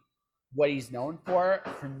definitely what he's known for.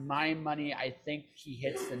 For my money, I think he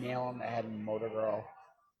hits the nail on the head in Motor Girl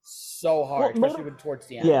so hard, Well, especially when towards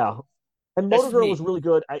the end. yeah. And That's Motor just Girl was me. really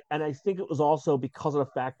good. And I think it was also because of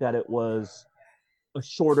the fact that it was a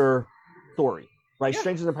shorter story, right? Yeah.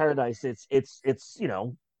 Strangers in Paradise, it's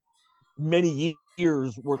many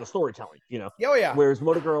years worth of storytelling, Yeah, oh yeah. Whereas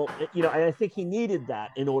Motor Girl, and I think he needed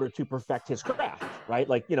that in order to perfect his craft, right?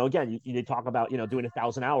 Like, again, you talk about, doing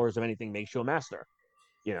 1,000 hours of anything makes you a master,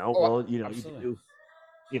 Oh, well, absolutely.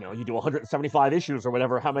 you do 175 issues or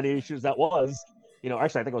whatever, how many issues that was,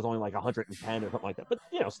 actually, I think it was only like 110 or something like that, but,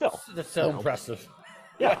 still, That's so impressive.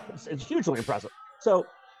 yeah, it's hugely impressive. So,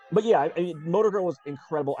 but yeah, I mean, Motor Girl was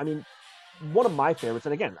incredible. I mean, one of my favorites,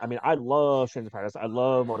 and again, I mean, I love Stranger Paradise. I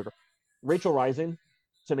love Motor Girl. Rachel Rising,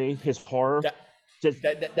 to me, his horror, That, just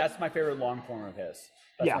that's my favorite long form of his.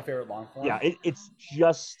 That's yeah, my favorite long form. yeah. It's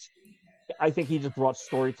just, I think he just brought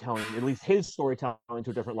storytelling, at least his storytelling,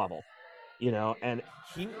 to a different level, and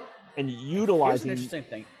He Here's an utilizing interesting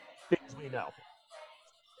thing. things we know.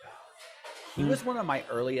 He was one of my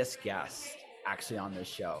earliest guests actually on this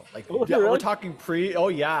show. Like Oh, we're really? talking pre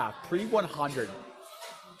 100.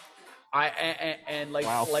 And like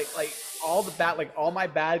Wow. all the bad all my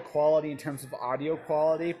bad quality in terms of audio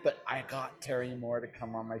quality, but I got Terry Moore to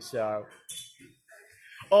come on my show.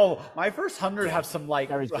 Oh, my first 100 have some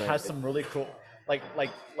Gary's great. has some really cool like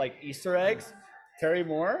Easter eggs. Terry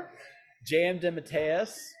Moore, J.M.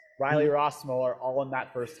 DeMatteis, Riley Rossmuller, all in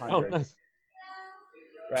that first Oh, 100, nice.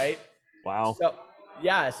 right? Wow. So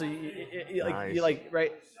yeah, so Nice. you like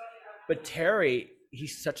right, but Terry,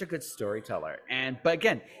 he's such a good storyteller, but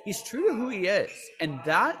again, he's true to who he is, and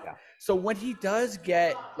that. Yeah. So when he does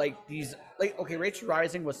get like these, like okay, Rachel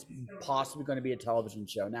Rising was possibly going to be a television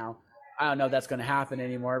show. Now I don't know if that's going to happen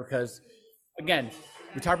anymore because, again,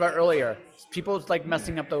 we talked about earlier, people like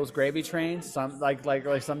messing up those gravy trains. Some like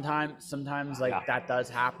sometimes like Yeah. that does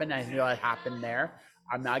happen. I know that happened there.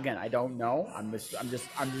 I'm not again. I don't know. I'm just.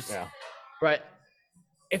 Yeah. But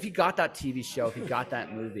if he got that TV show, if he got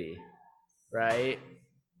that movie, right,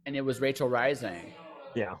 and it was Rachel Rising,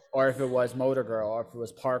 Yeah. or if it was Motor Girl, or if it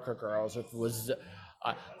was Parker Girls, or if it was,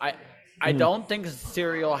 I I don't think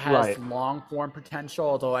serial has Right. long form potential.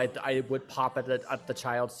 Although I would pop at the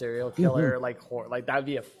child serial killer like that'd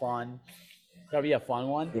be a fun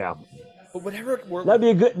one. Yeah. But whatever we're That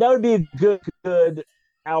would be a good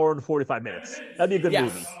hour and 45 minutes. That'd be a good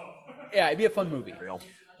yes, movie. yeah, it'd be a fun movie, Real.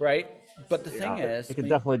 right? But the thing Yeah. is, They could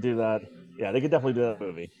definitely do that. Yeah, they could definitely do that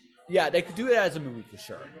movie. yeah, they could do it as a movie for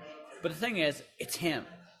sure. But the thing is, it's him.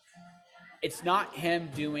 It's not him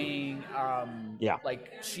doing Yeah.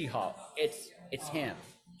 like She-Hulk. It's him.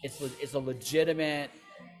 It's a legitimate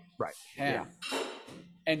Right. him.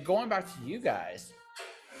 And going back to you guys,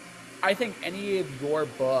 I think any of your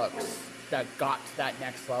books that got to that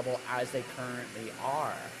next level as they currently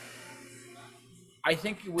are, I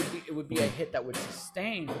think it would be a hit that would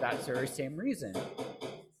sustain for that very same reason.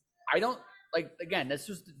 I don't like again. This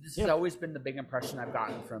has always been the big impression I've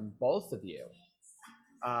gotten from both of you.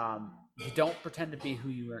 You don't pretend to be who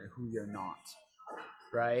you're not,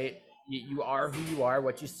 right? You are who you are.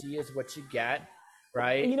 What you see is what you get,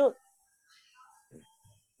 right? And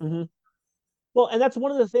mhm. Well, and that's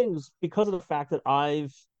one of the things because of the fact that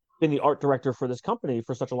I've been the art director for this company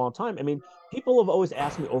for such a long time. I mean, people have always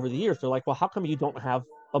asked me over the years, they're like, well, how come you don't have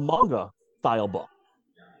a manga style book?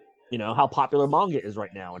 How popular manga is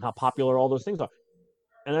right now and how popular all those things are.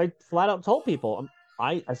 And I flat out told people,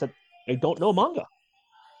 I said, I don't know manga.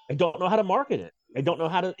 I don't know how to market it. I don't know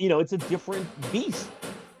how to, it's a different beast.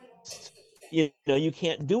 You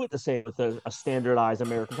can't do it the same with a standardized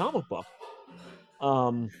American comic book.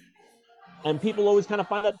 And people always kind of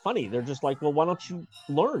find that funny. They're just like, well, why don't you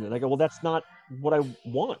learn? And I go, well, that's not what I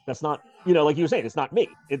want. That's not, like you were saying, it's not me.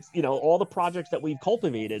 It's, all the projects that we've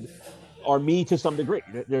cultivated are me to some degree.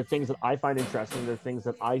 They're things that I find interesting. They're things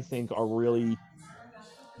that I think are really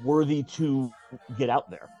worthy to get out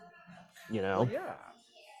there, Well, yeah.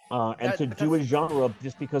 And to But do that's a genre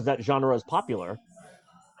just because that genre is popular,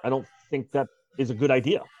 I don't think that is a good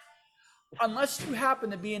idea. unless you happen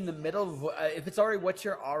to be in the middle of if it's already what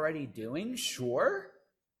you're already doing, sure.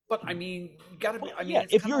 But I mean, you gotta be. Well, I mean, yeah,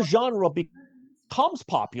 it's if kind of your like genre becomes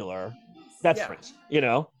popular, that's yeah, different, you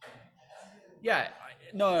know? yeah.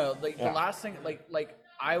 No, like the Yeah. last thing, like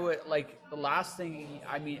I would like the last thing.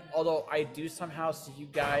 I mean, although I do somehow see you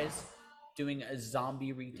guys doing a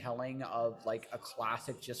zombie retelling of like a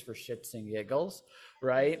classic just for shits and giggles,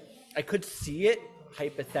 right? I could see it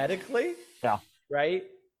hypothetically, Yeah. right?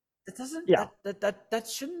 That doesn't Yeah. that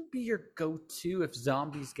shouldn't be your go-to if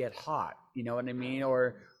zombies get hot. You know what I mean?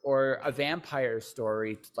 Or a vampire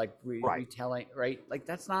story like Right. retelling, right? Like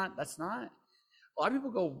that's not. A lot of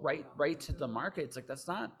people go right to the market. It's like that's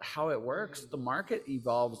not how it works. The market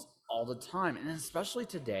evolves all the time, and especially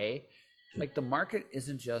today, like the market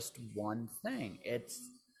isn't just one thing. It's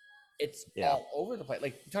Yeah. all over the place.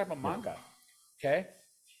 Like you talk about Yeah. manga, okay?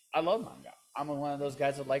 I love manga. I'm one of those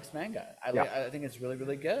guys that likes manga. Yeah. I think it's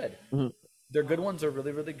really good. Mhm. Their good ones are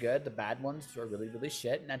really good. The bad ones are really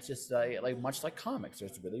shit, and that's just like much like comics.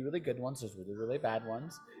 There's really good ones. There's really bad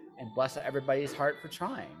ones, and bless everybody's heart for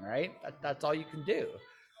trying. Right? That's all you can do,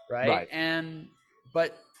 right? Right. And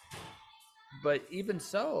but even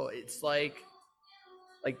so, it's like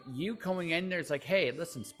you coming in there, it's like, hey,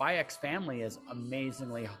 listen, Spy X Family is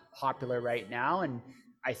amazingly popular right now, and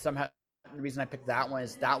I somehow the reason I picked that one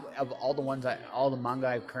is that of all the ones all the manga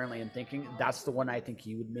I currently am thinking, that's the one I think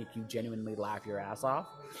you would make you genuinely laugh your ass off,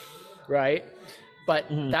 right? But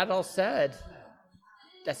Mhm. that all said,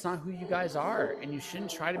 that's not who you guys are, and you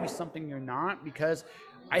shouldn't try to be something you're not because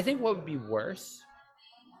I think what would be worse.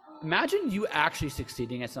 Imagine you actually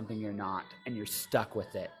succeeding at something you're not, and you're stuck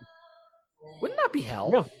with it. Wouldn't that be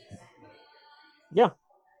hell? Yeah. Yeah.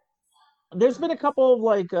 There's been a couple of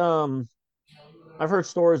like I've heard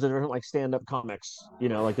stories that are like stand-up comics,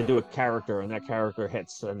 like they do a character and that character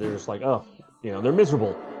hits and they're just like, oh, they're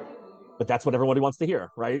miserable, but that's what everybody wants to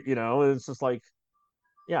hear, right? It's just like,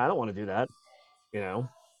 yeah, I don't want to do that, you know.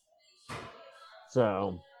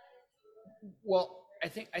 So, Well, I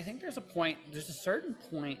think there's a point. There's a certain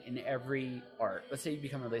point in every art. Let's say you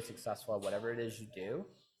become really successful at whatever it is you do.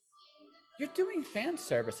 You're doing fan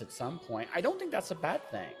service at some point. I don't think that's a bad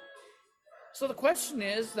thing. So the question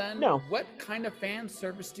is then, no. what kind of fan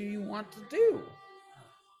service do you want to do?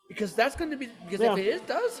 Because that's going to be because if Yeah. it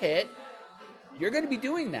does hit, you're going to be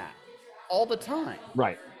doing that all the time,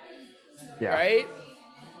 Right. Yeah. right?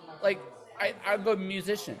 Like I go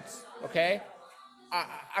musicians. Okay,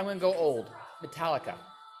 I'm going to go old. Metallica.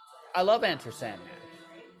 I love Enter Sandman.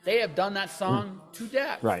 They have done that Mhm. song to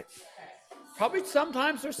death. Right. Probably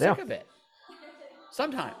sometimes they're Yeah. sick of it.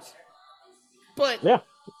 Sometimes. But Yeah.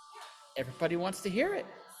 everybody wants to hear it.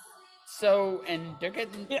 So, and they're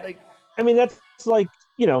getting Yeah. like, I mean, that's like,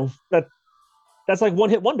 that's like one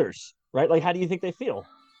hit wonders, right? Like, how do you think they feel?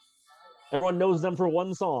 Everyone knows them for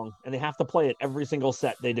one song and they have to play it every single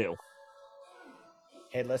set they do.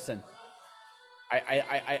 hey, listen,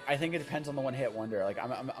 I think it depends on the one hit wonder. Like,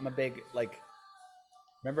 I'm a big, like,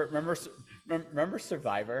 remember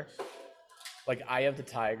Survivor? Like, Eye of the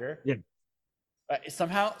Tiger? Yeah.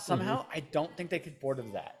 Somehow, Mm-hmm. I don't think they could board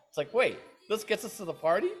of that. It's like, wait, this gets us to the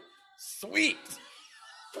party? Sweet.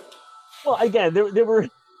 Well, again, there were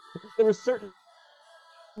certain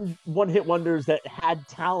one hit wonders that had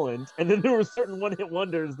talent, and then there were certain one hit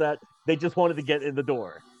wonders that they just wanted to get in the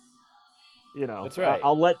door. That's right.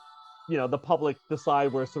 I'll let the public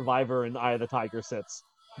decide where Survivor and Eye of the Tiger sits,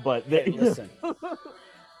 but Hey, listen,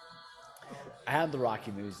 I have the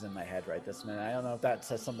Rocky movies in my head right this minute. I don't know if that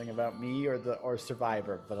says something about me or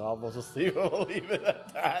Survivor, but we'll just leave it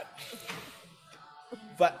at that.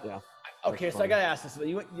 But yeah, that's okay, so I funny. gotta ask this.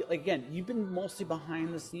 Again, you've been mostly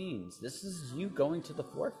behind the scenes. This is you going to the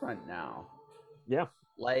forefront now. Yeah,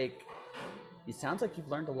 Like, it sounds like you've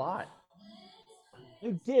learned a lot.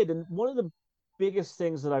 I did, and one of the biggest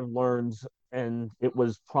things that I've learned, and it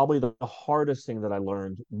was probably the hardest thing that I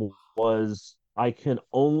learned, was I can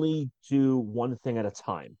only do one thing at a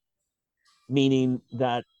time. Meaning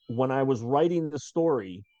that when I was writing the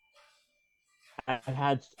story,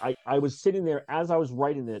 I was sitting there as I was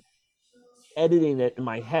writing it, editing it in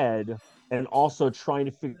my head, and also trying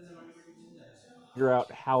to figure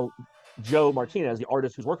out how Joe Martinez, the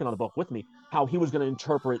artist who's working on the book with me, how he was going to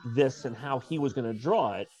interpret this and how he was going to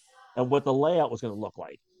draw it and what the layout was going to look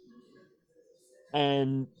like.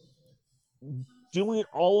 And doing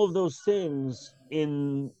all of those things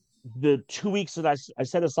in the 2 weeks that I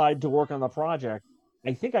set aside to work on the project,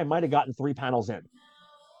 I think I might have gotten 3 panels in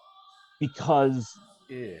because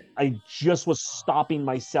Yeah. I just was stopping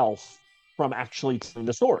myself from actually telling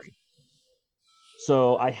the story.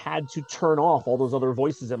 So I had to turn off all those other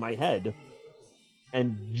voices in my head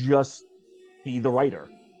and just be the writer,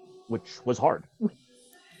 which was hard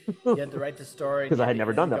You had to write the story, because I had and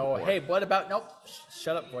never you done that go, before. "Hey, what about? Nope,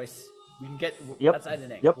 shut up, voice. We can get Yep. that's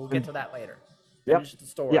editing. Yep. We'll get to that later. Yep. Finish the Yeah.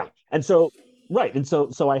 story." And so, right. And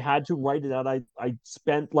so I had to write it out. I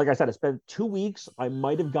spent, like I said, I spent 2 weeks. I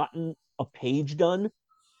might have gotten a page done.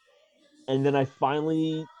 And then I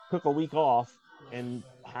finally took a week off and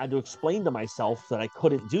had to explain to myself that I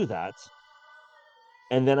couldn't do that.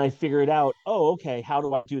 And then I figured out, oh, okay, how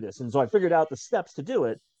do I do this? And so I figured out the steps to do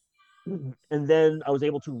it. And then I was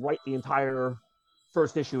able to write the entire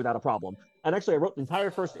first issue without a problem. And actually, I wrote the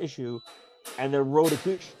entire first issue and then wrote a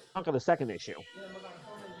good chunk of the second issue.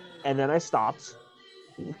 And then I stopped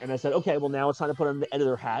and I said, okay, well, now it's time to put on the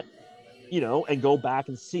editor hat, and go back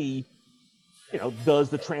and see, does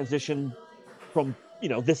the transition from,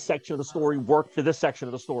 this section of the story work for this section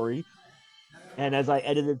of the story? And as I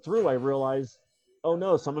edited through, I realized, oh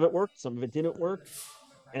no, some of it worked, some of it didn't work.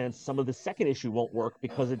 And some of the second issue won't work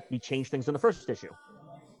because we changed things in the first issue,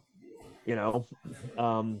 you know?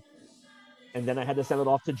 Um, and then I had to send it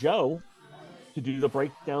off to Joe to do the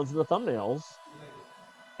breakdowns and the thumbnails.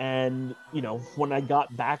 And, when I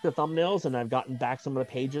got back the thumbnails and I've gotten back some of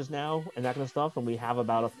the pages now and that kind of stuff, and we have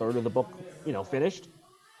about a third of the book, finished,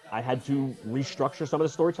 I had to restructure some of the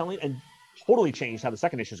storytelling and totally change how the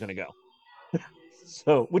second issue is going to go.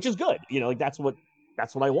 So, which is good, like that's what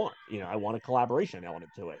I want. I want a collaboration element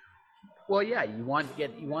to it. Well, yeah, you want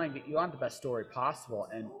the best story possible,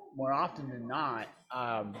 and more often than not,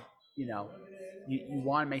 you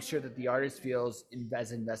want to make sure that the artist feels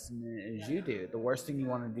as invested in it as you do. The worst thing you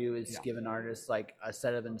want to do is give an artist like a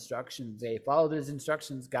set of instructions. They follow those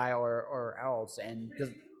instructions, guy or else, and because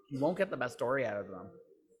you won't get the best story out of them.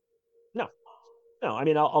 No. I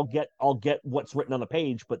mean, I'll get what's written on the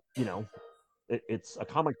page, but it's a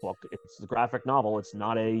comic book. It's a graphic novel. It's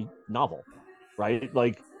not a novel, right?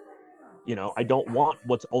 Like, I don't want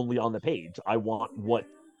what's only on the page. I want what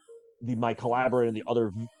my collaborator and the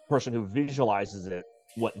other person who visualizes it,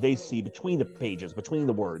 what they see between the pages, between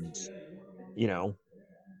the words.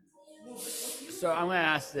 So I'm going to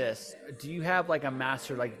ask this: do you have like a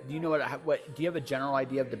master? Like, do you know what? Do you have a general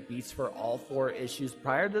idea of the beats for all 4 issues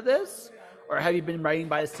prior to this, or have you been writing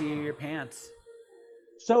by the seat of your pants?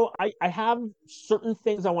 So I have certain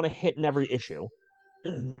things I want to hit in every issue.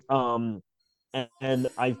 um, and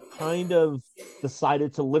I've kind of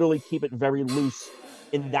decided to literally keep it very loose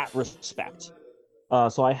in that respect.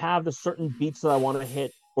 So I have the certain beats that I want to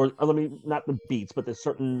hit, or let me not the beats, but the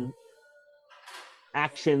certain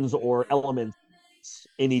actions or elements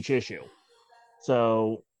in each issue.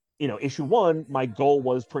 So, issue 1, my goal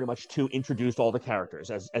was pretty much to introduce all the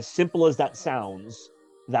characters. As simple as that sounds,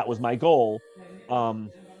 that was my goal.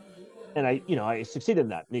 And I succeeded in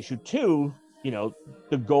that. In issue 2,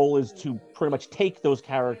 the goal is to pretty much take those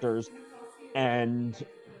characters and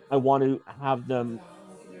I want to have them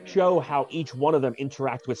show how each one of them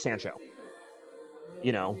interact with Sancho.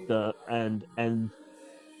 And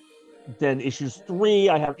then issues 3,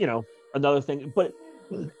 I have, another thing. But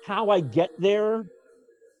how I get there,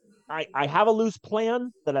 I have a loose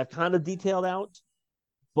plan that I've kind of detailed out,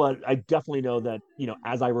 but I definitely know that,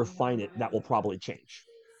 as I refine it, that will probably change.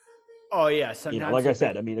 Oh yeah, sometimes Like I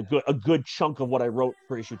said, I mean, a good chunk of what I wrote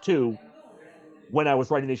for issue 2 when I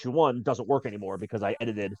was writing issue 1 doesn't work anymore because I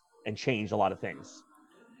edited and changed a lot of things.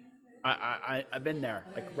 I've been there,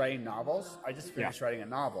 like writing novels. I just Yeah. finished writing a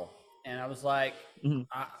novel, and I was like, Mm-hmm.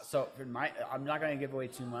 so I'm not going to give away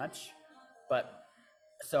too much, but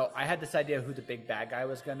so I had this idea of who the big bad guy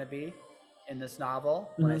was going to be in this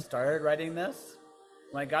novel when I started writing this.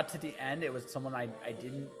 When I got to the end, it was someone I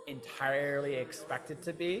didn't entirely expect it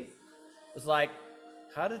to be. It was like,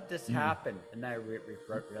 how did this happen? And then I read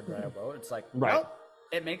what I wrote. It's like, Right. nope,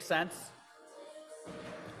 it makes sense.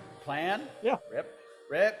 Plan, Yeah. rip.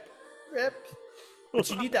 But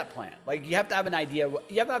you need that plan. Like, you have to have an idea.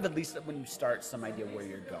 You have to have at least when you start some idea where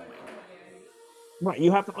you're going. Right.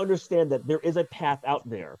 You have to understand that there is a path out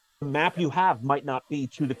there. The map you have might not be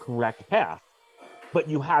to the correct path, but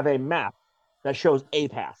you have a map that shows a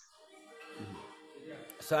path.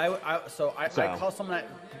 So I call someone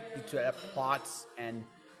that plots and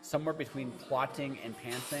somewhere between plotting and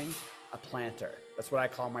pantsing a planter. That's what I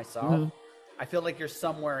call myself. I feel like you're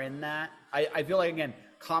somewhere in that. I feel like, again,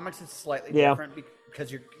 comics is slightly different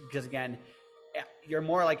because again, you're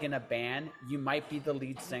more like in a band. You might be the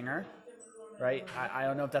lead singer, right? I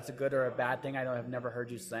don't know if that's a good or a bad thing. I've never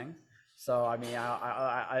heard you sing, so I mean,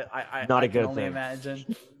 I Not a can good only thing. imagine.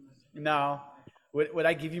 No, would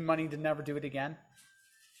I give you money to never do it again?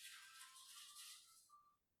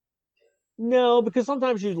 No, because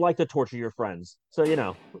sometimes you like to torture your friends. So,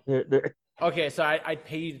 Okay, so I'd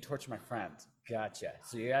pay you to torture my friends. Gotcha.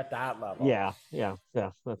 So you're at that level. yeah.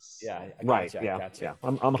 That's Yeah, I right. gotcha. Yeah, Gotcha. yeah.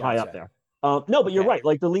 I'm high up Gotcha. there. No, but you're Okay. right.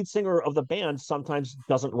 Like the lead singer of the band sometimes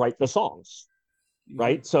doesn't write the songs, Hmm.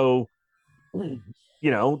 right? So,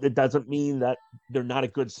 it doesn't mean that they're not a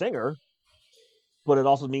good singer, but it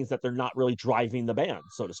also means that they're not really driving the band,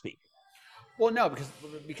 so to speak. Well, no,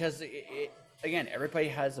 because again, everybody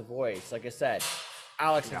has a voice. Like I said,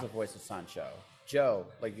 Alex has Yeah, a voice of Sancho. Joe,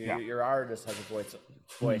 like yeah. your artist, has a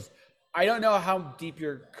voice. I don't know how deep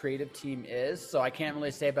your creative team is, so I can't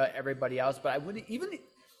really say about everybody else. But I would even.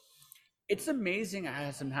 It's amazing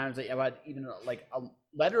how sometimes about even like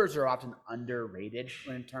letters are often underrated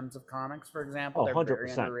when in terms of comics. For example, Oh, they're very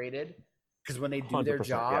 100%. underrated because when they do their 100%.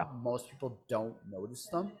 Yeah. job, most people don't notice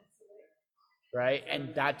them, right?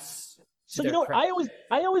 And that's to So, their credit.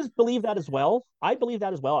 I always believe that as well. I believe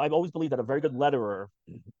that as well. I've always believed that a very good letterer,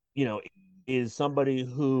 you know, is somebody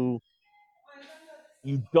who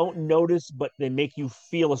you don't notice, but they make you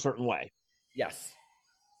feel a certain way. Yes.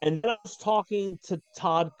 And then I was talking to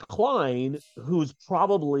Todd Klein, who's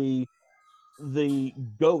probably the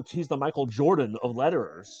GOAT. He's the Michael Jordan of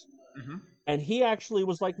letterers. Hmm. And he actually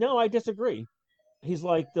was like, no, I disagree. He's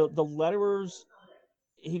like, the letterers,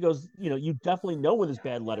 he goes, you definitely know when there's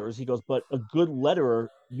bad letterers. He goes, but a good letterer,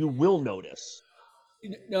 you will notice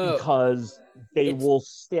No, because they it's will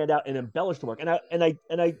stand out and embellish the work. And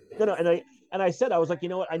I said, I was like, you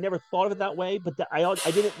know what? I never thought of it that way, but I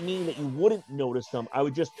didn't mean that you wouldn't notice them.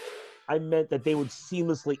 I meant that they would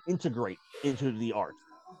seamlessly integrate into the art.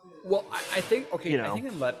 well. I think okay. You I know, think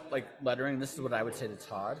in lettering, this is what I would say to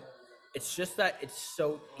Todd. It's just that it's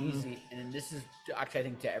so mm, easy, and this is actually I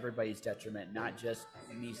think to everybody's detriment, not just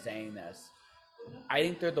me saying this. I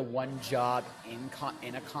think they're the one job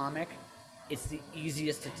in a comic. It's the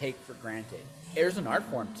easiest to take for granted. There's an art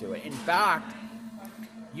form to it. In fact,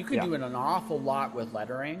 you can yeah, do an awful lot with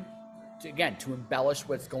lettering, to embellish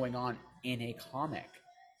what's going on in a comic.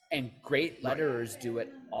 And great right. letterers do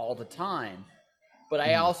it all the time. But I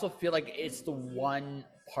Mm. also feel like it's the one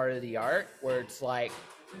part of the art where it's like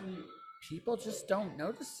people just don't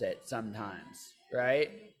notice it sometimes, right?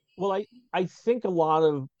 Well, I think a lot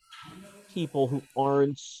of people who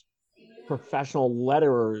aren't professional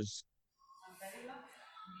letterers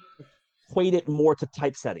equate it more to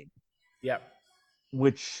typesetting, Yep.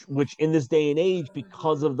 which in this day and age,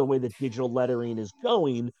 because of the way that digital lettering is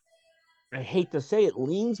going, I hate to say it,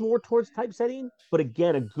 leans more towards typesetting. But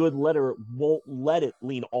again, a good letterer won't let it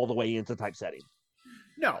lean all the way into typesetting.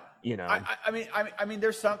 No, You know, I mean,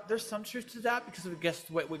 there's some truth to that because I guess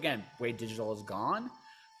way digital is gone,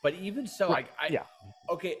 but even so, right? Yeah,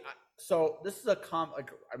 okay. So this is like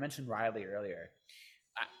I mentioned Riley earlier.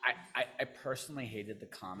 I personally hated the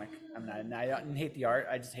comic. I didn't hate the art.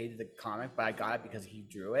 I just hated the comic, but I got it because he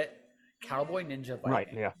drew it. Cowboy Ninja right.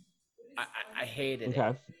 Viking. Yeah. I hated it.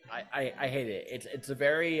 Okay. I hate it. It's a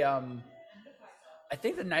very I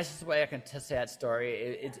think the nicest way I can say that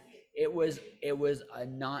story it was a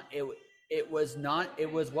not it was not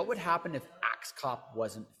it was what would happen if Axe Cop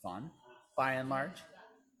wasn't fun, by and large,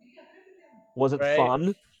 Was it right?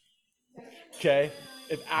 fun? Okay,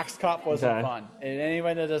 if Axe Cop wasn't Okay. fun, and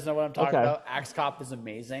anyone that doesn't know what I'm talking Okay. about, Axe Cop is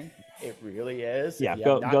amazing. It really is. If Yeah. you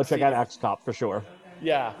have Go not check seen out it, X Cop for sure.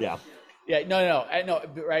 yeah, Yeah. yeah, no,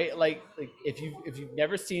 right? Like if you've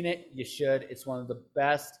never seen it, you should. It's one of the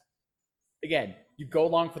best. Again, you go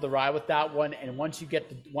along for the ride with that one, and once you get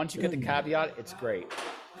the caveat, it's great.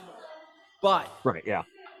 But Right. Yeah.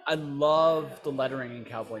 I love the lettering in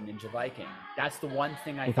Cowboy Ninja Viking. That's the one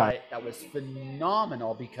thing I Okay. thought that was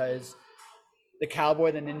phenomenal because the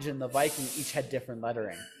Cowboy, the Ninja, and the Viking each had different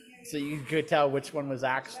lettering, so you could tell which one was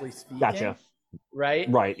actually speaking, Gotcha. right?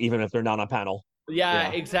 Right. Even if they're not on panel. Yeah,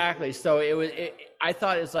 Yeah. exactly. So it was. I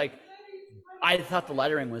thought it's like I thought the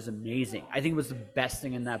lettering was amazing. I think it was the best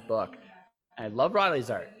thing in that book. I love Riley's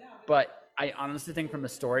art, but I honestly think from a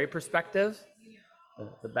story perspective,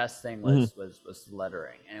 the best thing Hmm. was the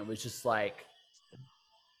lettering, and it was just like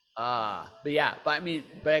but yeah, but I mean,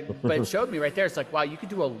 but it showed me right there. It's like wow, you could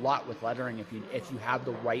do a lot with lettering if you have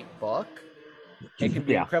the right book. It can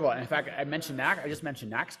be Yeah. incredible. And in fact, I just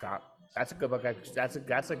mentioned Nax Cop. That's a good book. That's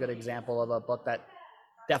a good example of a book that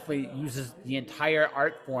definitely uses the entire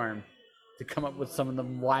art form to come up with some of the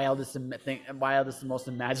wildest and most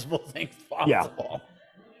imaginable things Yeah. possible.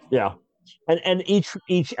 Yeah. And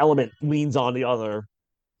each element leans on the other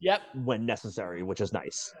Yep. when necessary, which is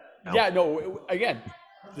nice. Yeah. No. Again,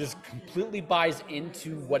 just completely buys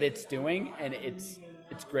into what it's doing, and it's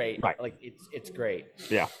great. Right. Like it's great.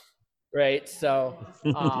 Yeah. Right. So,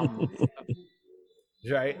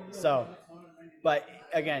 right. So, But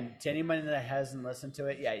again, to anyone that hasn't listened to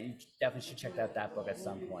it, yeah, you definitely should check out that book at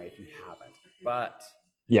some point if you haven't.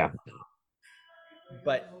 Yeah.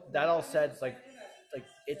 But that all said, it's like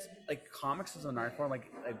it's like comics is an art form.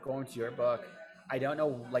 Like going to your book, I don't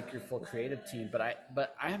know like your full creative team, but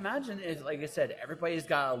I imagine if, like I said, everybody's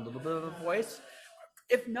got a little bit of a voice,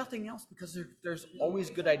 if nothing else, because there's always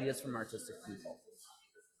good ideas from artistic people.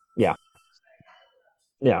 Yeah.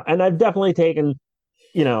 Yeah. And I've definitely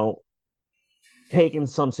you know, taken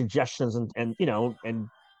some suggestions and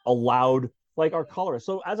allowed like our colorist.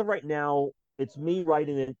 So as of right now, it's me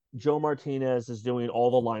writing it. Joe Martinez is doing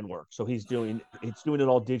all the line work. So it's doing it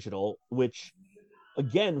all digital, which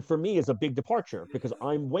again for me is a big departure because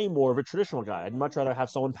I'm way more of a traditional guy. I'd much rather have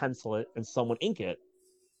someone pencil it and someone ink it.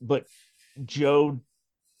 But Joe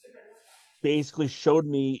basically showed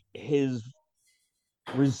me his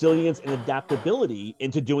resilience and adaptability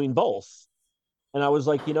into doing both. And I was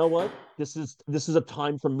like, you know what? This is a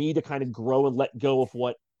time for me to kind of grow and let go of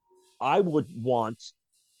what I would want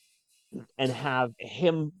and have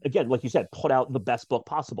him again, like you said, put out the best book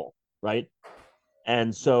possible, right?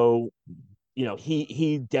 And so,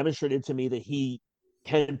 he demonstrated to me that he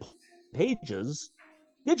can pages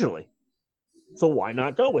digitally. So why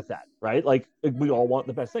not go with that, right? Like we all want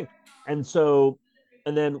the best thing. And so,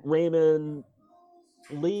 and then Raymond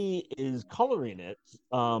Lee is coloring it,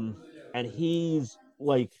 and he's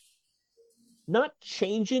like not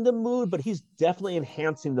changing the mood, but he's definitely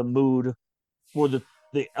enhancing the mood for the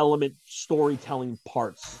element storytelling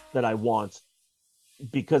parts that I want.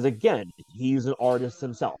 Because again, he's an artist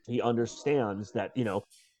himself. He understands that,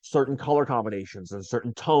 certain color combinations and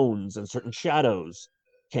certain tones and certain shadows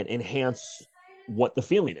can enhance what the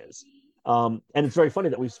feeling is. And it's very funny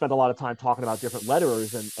that we've spent a lot of time talking about different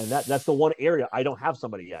letterers, and that's the one area I don't have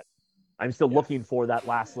somebody yet. I'm still Yeah. looking for that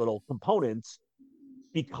last little component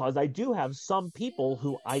because I do have some people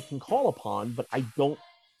who I can call upon, but I don't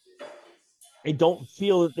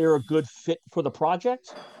feel that they're a good fit for the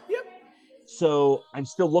project. Yep. So I'm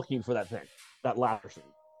still looking for that thing, that last person.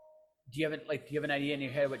 Do you have an idea in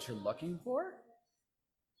your head what you're looking for?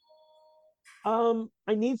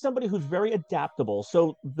 I need somebody who's very adaptable.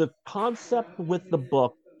 So the concept with the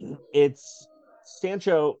book, it's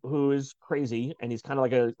Sancho who is crazy and he's kind of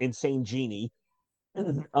like an insane genie.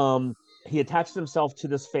 Um, he attaches himself to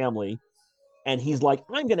this family and he's like,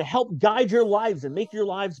 I'm going to help guide your lives and make your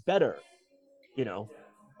lives better. You know,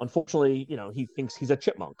 Unfortunately, he thinks he's a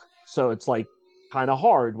chipmunk. So it's like kind of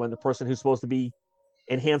hard when the person who's supposed to be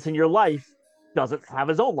enhancing your life doesn't have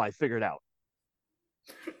his own life figured out.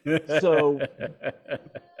 So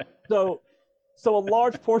so so a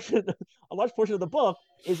large portion of the book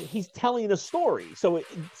is he's telling a story. So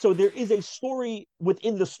there is a story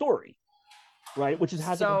within the story, right? Which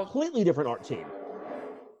has a so completely different art team.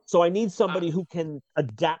 So I need uh, somebody who can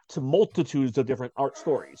adapt to multitudes of different art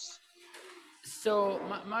stories.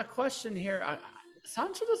 my question here,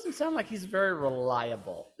 Sancho doesn't sound like he's very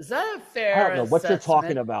reliable. Is that a I fair don't know what you're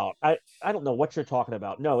talking assessment? about. I don't know what you're talking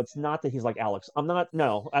about. No, it's not that he's like Alex. I'm not.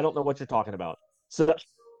 No, I don't know what you're talking about. So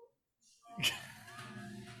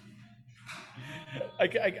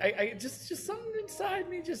Just something inside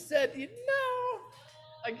me just said,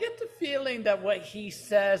 I get the feeling that what he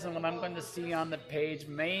says and what I'm going to see on the page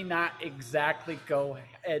may not exactly go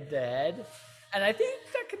head to head. And I think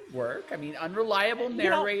that could work. I mean, unreliable you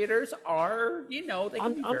know, narrators are, they can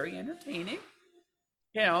I'm be I'm very entertaining.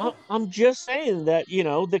 You know, I'm just saying that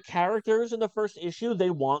the characters in the first issue they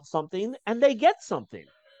want something and they get something.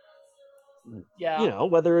 yeah.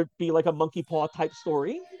 Whether it be like a monkey paw type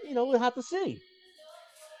story, we'll have to see.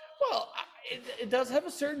 Well, it does have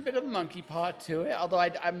a certain bit of monkey paw to it, although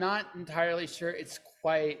I'm not entirely sure it's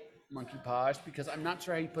quite monkey paw because I'm not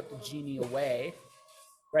sure how you put the genie away.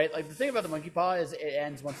 Right? Like the thing about the monkey paw is it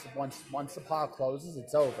ends once the paw closes,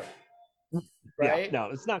 it's over. Yeah, Right? no,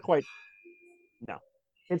 it's not quite. No,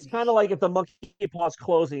 it's kind of like if the monkey paw's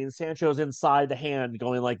closing, Sancho's inside the hand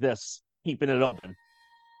going like this, keeping it open.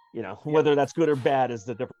 Yep. Whether that's good or bad is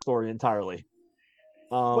the different story entirely.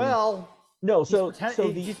 Um, Well, no, he's so pretend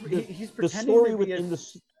so he's the pretending to story be a. within the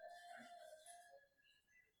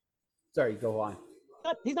Sorry, go on.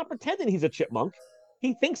 he's not pretending he's a chipmunk.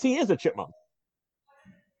 He thinks he is a chipmunk.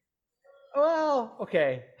 Well,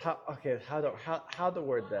 okay. How to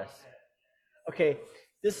word this? Okay,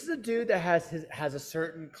 this is a dude that has a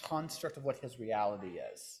certain construct of what his reality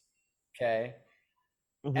is. Okay,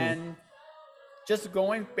 Mm-hmm. and just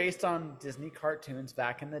going based on Disney cartoons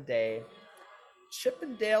back in the day, Chip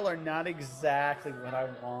and Dale are not exactly what I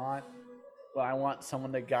want. Well, I want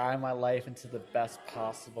someone to guide my life into the best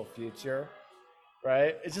possible future,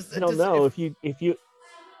 right? It's just, I it don't just, know if if you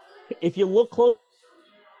if you look closely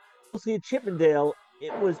at Chippendale,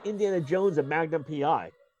 it was Indiana Jones and Magnum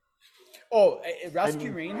PI. Oh, I Rescue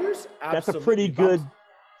mean, Rangers, that's a pretty absolutely. good.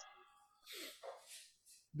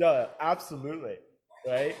 No, absolutely,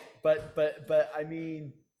 right? But I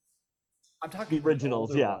mean, I'm The talking the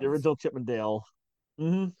originals, older yeah, the ones. original Chippendale.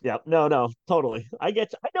 Yeah, no, totally. I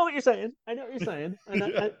get you. I know what you're saying. I know what you're saying, and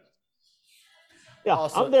yeah, I'm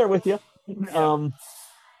Also, there with you. yeah. Um,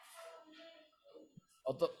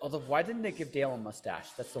 Although, why didn't they give Dale a mustache?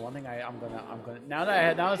 That's the one thing I'm gonna now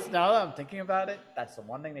that I'm thinking about it, that's the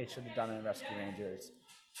one thing they should have done in Rescue Rangers.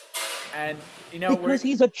 And we're because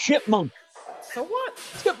he's a chipmunk. so what?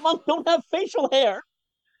 Chipmunks don't have facial hair.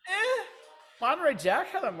 Eh, Monterey Jack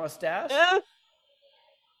had a mustache. Eh?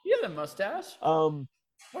 He had a mustache. Um,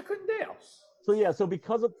 Why couldn't Dale? so yeah, so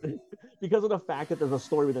because of the fact that there's a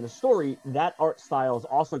story within a story, that art style is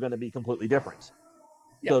also going to be completely different.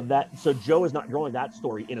 Yeah, So Joe is not drawing that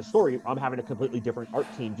story in a story. I'm having a completely different art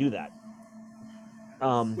team do that.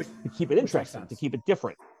 which To keep it which makes interesting, to sense. keep it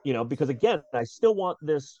different, because again, I still want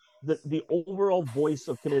the overall voice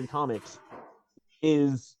of Committed Comics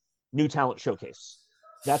is new talent showcase.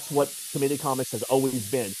 That's what Committed Comics has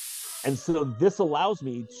always been. And so this allows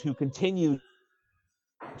me to continue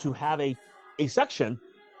to have a section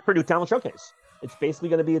for new talent showcase. It's basically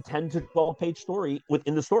going to be a 10 to 12 page story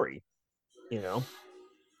within the story, you know?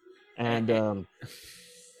 And, And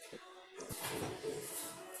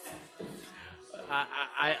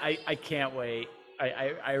I can't wait.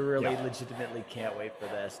 I really yeah, legitimately can't wait for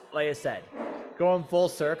this. Like I said, going full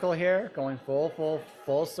circle here, going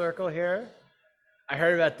full circle here. I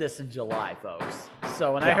heard about this in July, folks.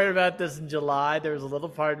 So when I yeah, heard about this in July, there was a little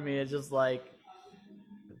part of me that's just like,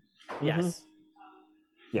 mm-hmm, yes.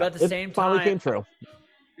 But yeah. at the It same finally time, came true.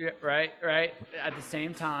 yeah, right. At the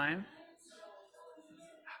same time,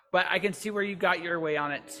 but I can see where you got your way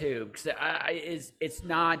on it too, because it's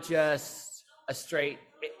not just a straight.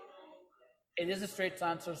 It is a straight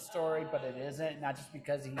Sansa story, but it isn't. Not just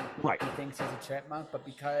because Right, he thinks he's a chipmunk, but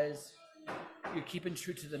because you're keeping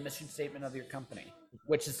true to the mission statement of your company,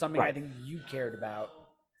 which is something I right. think you cared about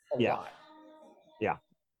a Yeah, lot. yeah,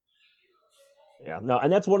 yeah. No,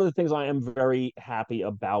 and that's one of the things I am very happy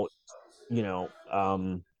about, you know,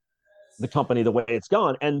 um, the company, the way it's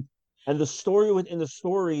gone. And the story within the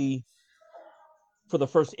story for the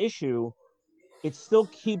first issue, it still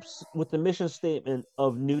keeps with the mission statement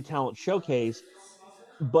of new talent showcase,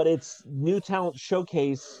 but it's new talent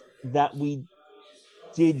showcase that we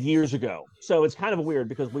did years ago. So it's kind of weird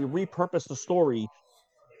because we repurposed the story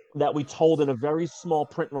that we told in a very small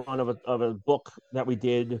print run of a book that we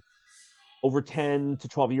did over 10 to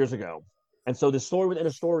 12 years ago. And so the story within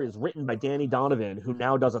a story is written by Danny Donovan, who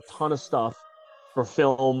now does a ton of stuff for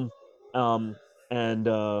film. Um, and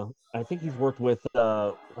I think he's worked with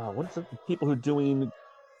what's the people who are doing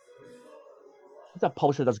what's that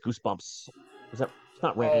publisher that does Goosebumps? Is that it's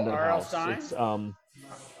not Oh, Random R.L. House? Stein? It's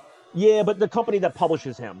yeah, but the company that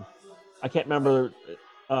publishes him, I can't remember.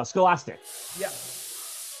 Scholastic. Yeah.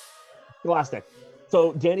 Scholastic.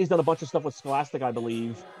 So Danny's done a bunch of stuff with Scholastic, I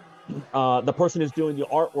believe. The person who's doing the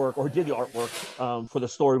artwork or did the artwork for the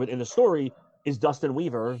story within the story is Dustin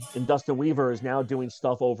Weaver, and Dustin Weaver is now doing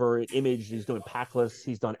stuff over at Image. He's doing Packless.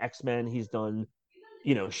 He's done X-Men. He's done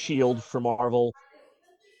Shield for Marvel.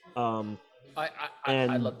 Um, I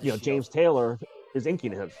and love the Shield. James Taylor is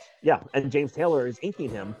inking him. Yeah, and James Taylor is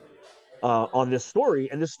inking him on this story,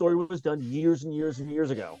 and this story was done years and years and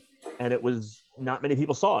years ago, and it was not many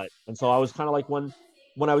people saw it, and so I was kind of like when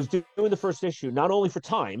I was doing the first issue, not only for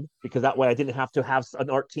time because that way I didn't have to have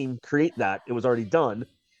an art team create that; it was already done,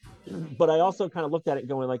 but I also kind of looked at it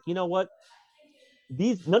going like, you know what,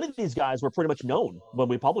 these none of these guys were pretty much known when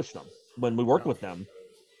we published them, when we worked No. with them,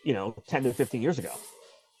 10 to 15 years ago.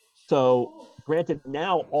 So granted,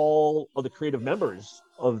 now all of the creative members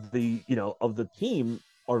of the team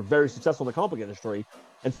are very successful in the comic book industry,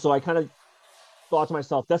 and so I kind of thought to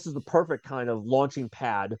myself, this is the perfect kind of launching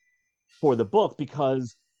pad for the book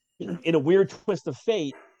because, in a weird twist of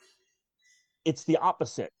fate, it's the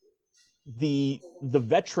opposite. The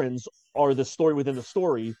veterans are the story within the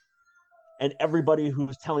story, and everybody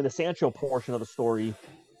who's telling the Sancho portion of the story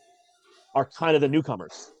are kind of the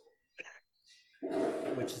newcomers.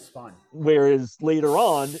 Which is fun. Whereas later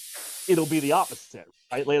on, it'll be the opposite,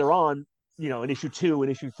 right? Later on, in issue 2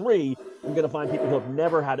 and issue 3, I'm going to find people who have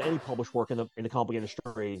never had any published work in the comic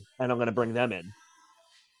industry, and I'm going to bring them in.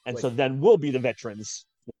 And Which so then we'll be the veterans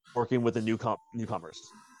working with the newcomers.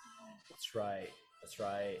 That's right. That's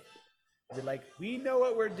right. Be like, we know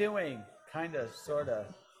what we're doing. Kind of, sort of,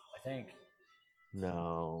 I think.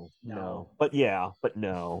 No, No. no. But yeah, but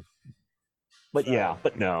no. But So, yeah,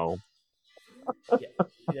 but no.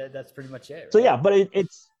 yeah, that's pretty much it. So Right? yeah, but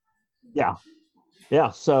it's yeah, yeah.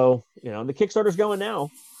 So the Kickstarter's going now,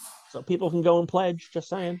 so people can go and pledge. Just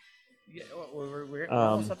saying. Yeah, we're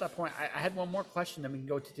almost Um, at that point. I had one more question, then we can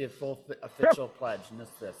go to the full sure. official pledge, and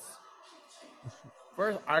this.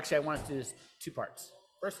 First, actually, I want to do this two parts.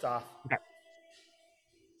 First off, Okay.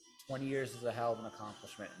 20 years is a hell of an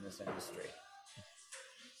accomplishment in this industry.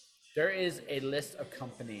 There is a list of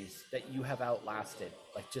companies that you have outlasted,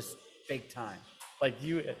 like just big time. Like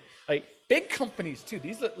big companies too.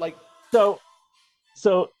 These are like. So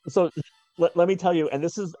so let me tell you, and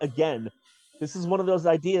this is one of those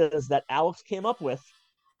ideas that Alex came up with,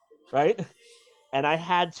 right? And I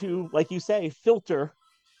had to, like you say, filter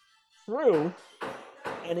through,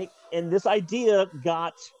 and this idea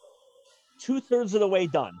got 2/3 of the way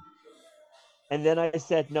done. And then I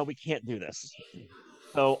said, no, we can't do this.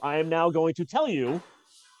 So I am now going to tell you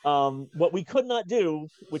what we could not do,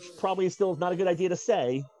 which probably still is not a good idea to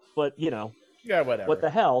say, but Yeah, what whatever. the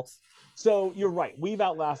hell. So you're right. We've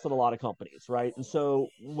outlasted a lot of companies, right? And so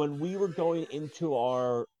when we were going into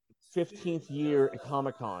our 15th year at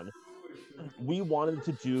Comic Con, we wanted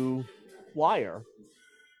to do a flyer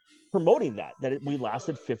promoting that we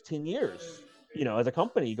lasted 15 years, as a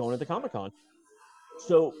company going into Comic Con.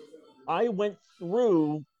 So I went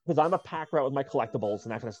through, because I'm a pack rat with my collectibles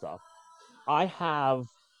and that kind of stuff. I have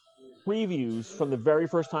previews from the very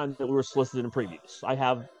first time that we were solicited in previews. I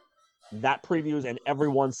have that previews and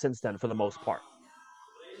everyone since then for the most part.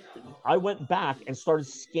 I went back and started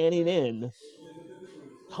scanning in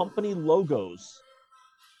company logos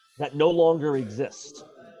that no longer exist.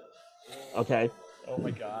 Okay. Oh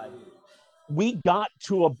my god. We got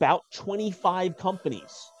to about 25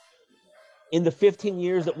 companies in the 15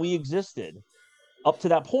 years that we existed up to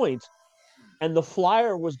that point, and the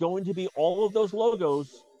flyer was going to be all of those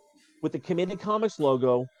logos with the Committed Comics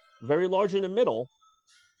logo very large in the middle,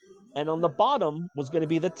 and on the bottom was going to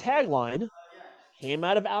be the tagline, came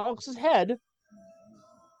out of Alex's head,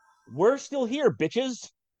 "We're still here, bitches."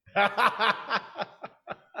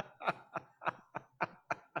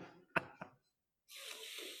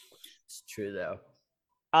 It's true though.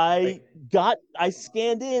 I Like, I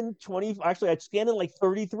scanned in 20, actually I scanned in like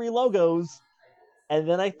 33 logos, and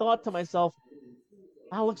then I thought to myself,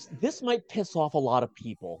 Alex, this might piss off a lot of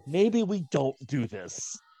people. Maybe we don't do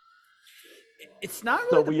this. it's not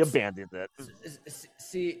So really we the. abandoned it.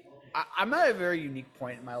 See, I'm at a very unique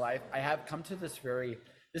point in my life. I have come to this very.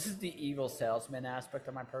 This is the evil salesman aspect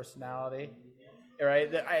of my personality,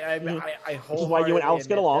 right? I Which is why you and wholeheartedly Alex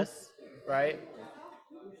get admit along. this, right?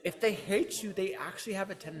 If they hate you, they actually have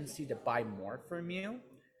a tendency to buy more from you,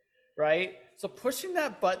 right? So pushing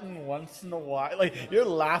that button once in a while, like you're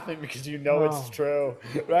laughing because you know it's true,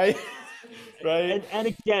 right? Right? And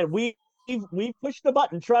again, we pushed the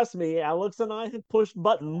button. Trust me, Alex and I have pushed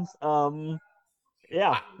buttons.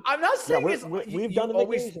 Yeah, I'm not yeah, saying it's we've you done an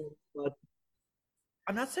always. occasion, but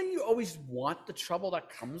I'm not saying you always want the trouble that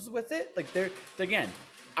comes with it. Like there again,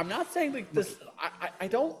 I'm not saying like this. I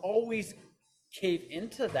don't always cave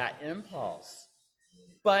into that impulse,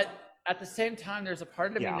 but at the same time, there's a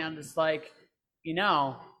part of me yeah. now that's like, you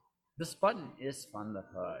know, this button is fun to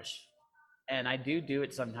push, and I do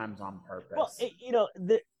it sometimes on Well, purpose.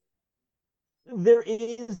 there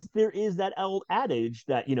is that old adage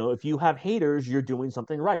that if you have haters, you're doing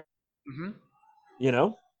something right. Hmm. You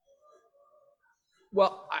know,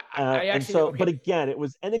 Well, I and actually so, but okay.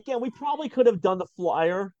 again, we probably could have done the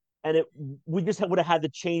flyer, and we just would have had to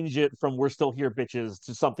change it from "We're still here, bitches"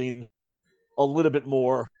 to something a little bit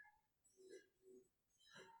more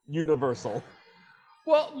universal.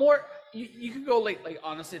 Well, more you could go like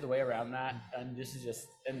honestly the way around that, and this is just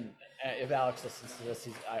and if Alex listens to this,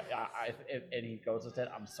 and he goes with it,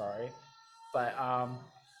 I'm sorry, but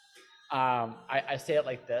I say it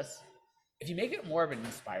like this: if you make it more of an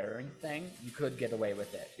inspiring thing, you could get away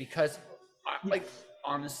with it because, like Yes.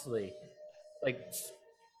 honestly, like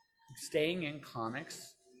staying in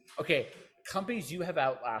comics, okay, companies you have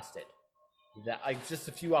outlasted that like just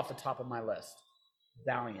a few off the top of my list: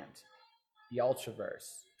 Valiant, the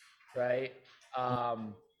Ultraverse, right?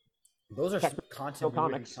 Um, those are some Techno content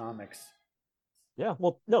moving comics. comics. Yeah.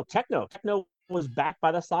 Well, no, Techno was backed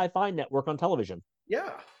by the Sci-Fi Network on television.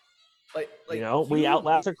 Yeah, like We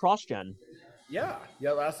outlasted CrossGen. yeah,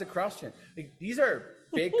 that's the question. Like, these are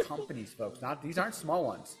big companies, folks. Not these aren't small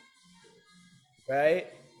ones, right?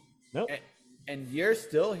 Nope. And you're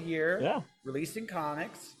still here Yeah. releasing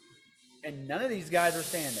comics, and none of these guys are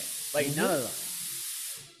standing. Like none of them.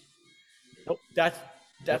 Nope.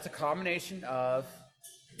 That's a combination of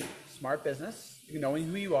smart business, knowing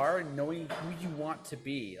who you are and knowing who you want to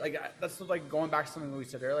be. Like that's like going back to something we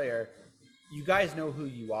said earlier. You guys know who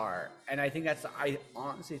you are, and I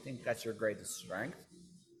honestly think that's your greatest strength.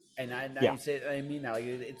 And I say, I mean that, like,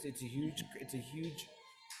 it's a huge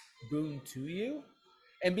boon to you,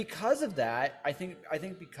 and because of that, I think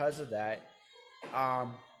because of that,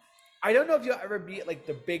 I don't know if you'll ever be like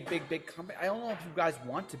the big company. I don't know if you guys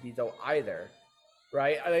want to be though either,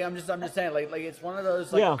 right? I'm just saying, like it's one of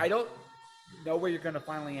those, like, I don't know where you're going to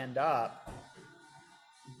finally end up,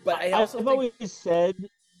 but I've always said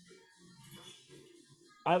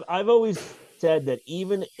that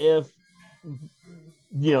even if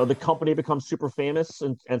the company becomes super famous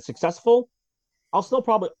and successful, I'll still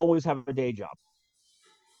probably always have a day job.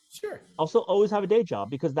 Sure. I'll still always have a day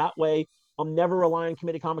job because that way I'm never relying on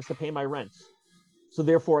Committee Comics to pay my rent. So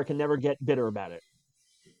therefore I can never get bitter about it.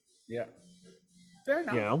 Yeah. Fair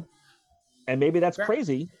enough. And maybe that's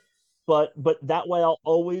crazy, but that way I'll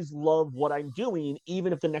always love what I'm doing,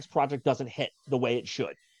 even if the next project doesn't hit the way it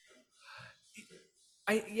should.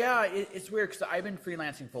 It's weird because I've been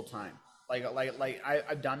freelancing full time. I've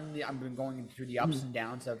been going through the ups and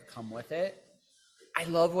downs that have come with it. I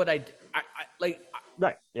love what I do.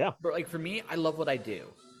 Right. Yeah. But like for me, I love what I do.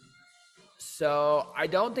 So I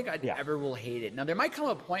don't think I ever will hate it. Now there might come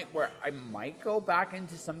a point where I might go back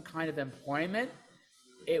into some kind of employment.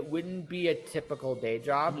 It wouldn't be a typical day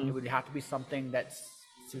job. It would have to be something that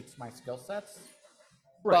suits my skill sets.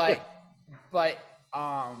 Right. But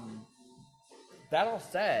that all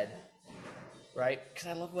said, right? Because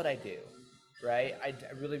I love what I do, right? I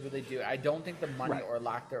really, really do. I don't think the money or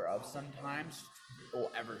lack thereof sometimes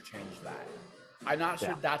will ever change that. I'm not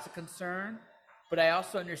sure that's a concern, but I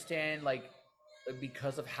also understand, like,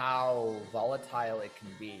 because of how volatile it can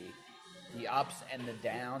be, the ups and the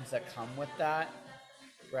downs that come with that,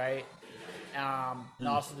 right? And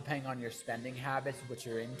also depending on your spending habits, what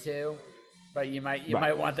you're into. But you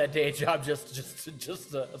might want that day job just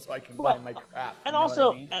so I can buy my crap. And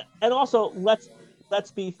also,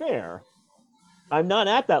 let's be fair. I'm not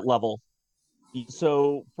at that level,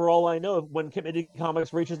 so for all I know, when Committee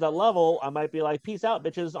Comics reaches that level, I might be like, "Peace out,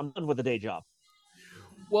 bitches! I'm done with the day job."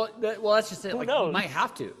 Well, that's just it. Who like knows? You might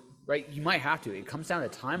have to, right? You might have to. It comes down to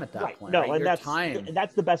time at that point. No, right? and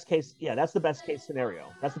that's the best case. Yeah, that's the best case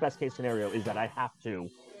scenario. That's the best case scenario is that I have to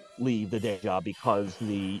leave the day job because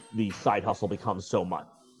the side hustle becomes so much.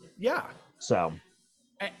 Yeah. So.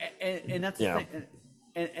 And that's the thing.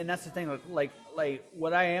 And that's the thing. Like the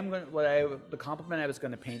compliment I was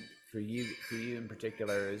going to paint for you in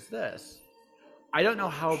particular is this. I don't know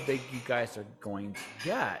how big you guys are going to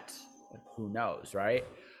get. Who knows, right?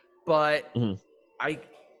 But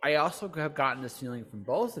I also have gotten this feeling from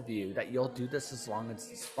both of you that you'll do this as long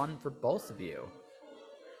as it's fun for both of you.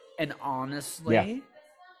 And honestly,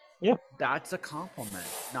 that's a compliment.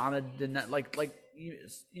 Not a you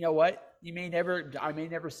know what? I may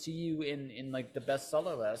never see you in like the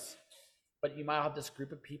bestseller list, but you might have this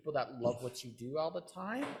group of people that love what you do all the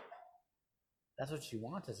time. That's what you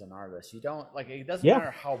want as an artist. You don't it doesn't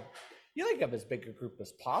matter how you have as big a group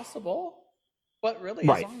as possible. But really,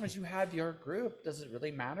 as long as you have your group, does it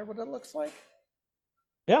really matter what it looks like?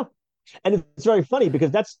 Yeah. And it's very funny because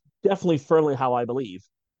that's definitely firmly how I believe.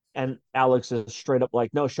 And Alex is straight up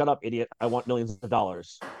like, "No, shut up, idiot. I want millions of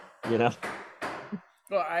dollars."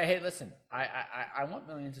 Well, listen, I want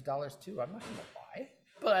millions of dollars too. I'm not going to lie.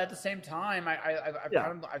 But at the same time,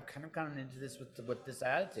 I've kind of gotten into this with this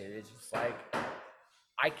attitude. It's just like,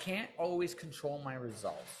 I can't always control my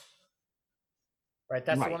results. Right,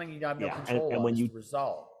 that's the one thing you have no control on, the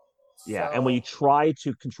result. And when you try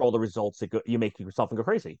to control the results, you make yourself go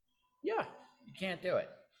crazy. Yeah, you can't do it.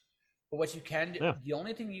 But what you can do, the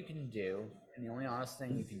only thing you can do, and the only honest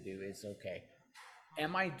thing you can do is, okay,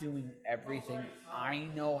 am I doing everything I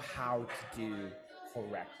know how to do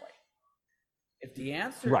correctly? If the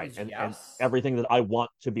answer is yes, and everything that I want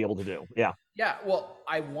to be able to do, yeah. Well,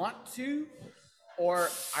 I want to. Or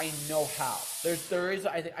I know how. There is.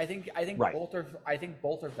 I think both are. I think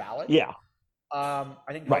both are valid. Yeah. I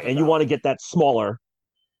think and you want to get that smaller.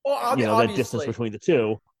 Well, that distance between the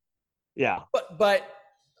two. Yeah. But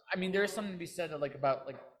I mean, there is something to be said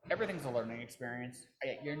about everything's a learning experience.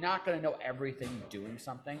 You're not going to know everything doing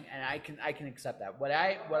something, and I can accept that. What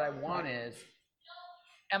I want is,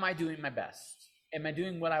 am I doing my best? Am I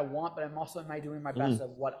doing what I want? But am I doing my best at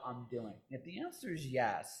what I'm doing? If the answer is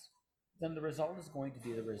yes, then the result is going to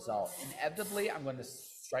be the result. Inevitably, I'm going to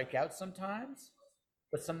strike out sometimes,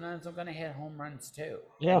 but sometimes I'm going to hit home runs too.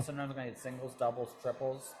 Yeah. And sometimes I'm going to hit singles, doubles,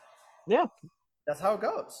 triples. Yeah. That's how it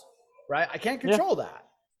goes, right? I can't control that,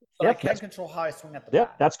 but I can control how I swing at the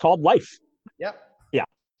bat. That's called life. Yep. Yeah.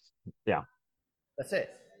 Yeah. That's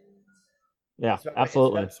it. Yeah, It's about,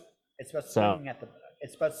 absolutely. it's about So swinging at the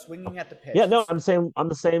it's about swinging at the pitch. yeah, no, I'm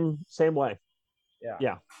the same way. Yeah.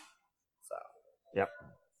 Yeah, So yeah.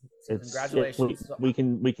 congratulations. We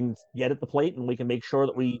can get at the plate, and we can make sure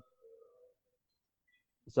that we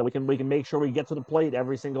can make sure we get to the plate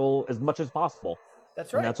every single as much as possible,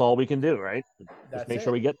 That's and right. that's all we can do, right? Just That's make sure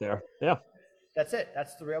it. we get there. Yeah. That's it.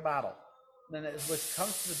 That's the real battle. Then which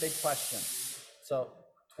comes to the big question. So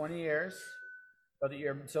 20 years, whether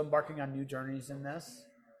you're so embarking on new journeys in this,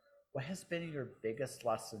 what has been your biggest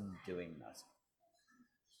lesson doing this?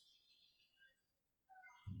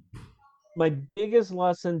 My biggest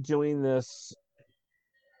lesson doing this,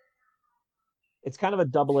 it's kind of a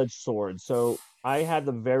double-edged sword. So I had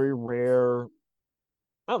the very rare,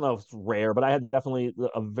 I don't know if it's rare, but I had definitely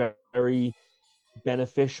a very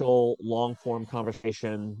beneficial long form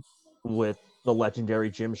conversation with the legendary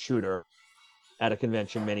Jim Shooter at a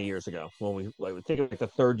convention many years ago when I would think like the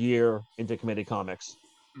third year into Committed Comics.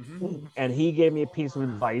 Mm-hmm. And he gave me a piece of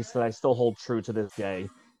advice that I still hold true to this day.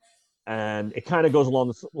 And it kind of goes along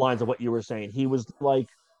the lines of what you were saying. He was like,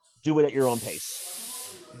 do it at your own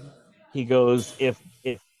pace. He goes, if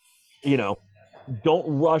you know, don't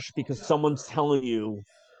rush because someone's telling you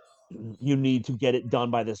you need to get it done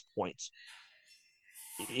by this point.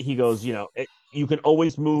 He goes, you can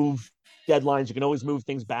always move deadlines, you can always move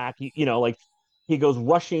things back. Like he goes,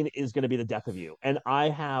 rushing is going to be the death of you. And I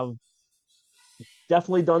have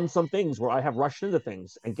definitely done some things where I have rushed into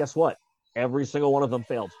things, and guess what? Every single one of them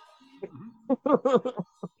failed.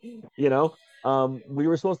 you know, we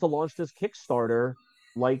were supposed to launch this Kickstarter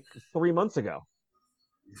like 3 months ago,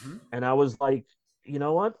 Mm-hmm. and I was like, you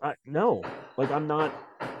know what? No, like I'm not.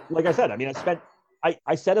 Like I said, I mean,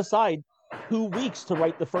 I set aside 2 weeks to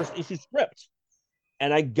write the first issue script,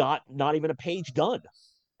 and I got not even a page done.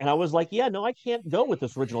 And I was like, yeah, no, I can't go with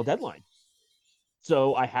this original deadline.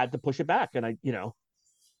 So I had to push it back, and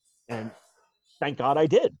and thank God I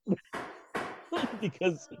did.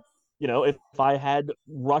 Because if I had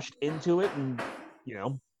rushed into it, and you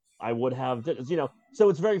know I would have, so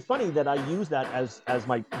it's very funny that I use that as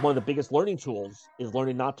my one of the biggest learning tools is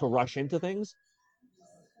learning not to rush into things.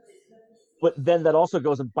 But then that also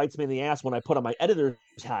goes and bites me in the ass when I put on my editor's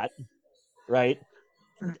hat, right?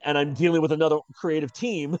 And I'm dealing with another creative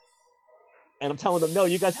team, and I'm telling them, no,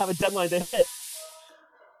 you guys have a deadline to hit.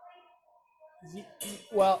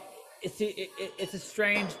 Well, it's a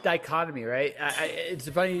strange dichotomy, right? It's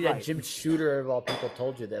funny that Right. Jim Shooter of all people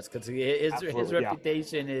told you this because his Absolutely, yeah.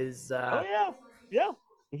 reputation is Oh yeah, yeah.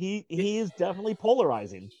 He is definitely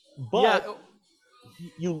polarizing, but yeah.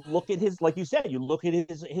 you look at his, like you said, you look at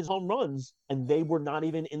his home runs, and they were not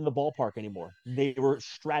even in the ballpark anymore. They were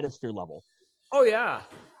stratosphere level. Oh yeah.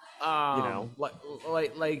 You know,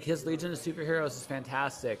 Like his Legion of Superheroes is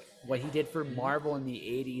fantastic. What he did for Marvel in the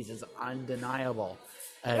 '80s is undeniable.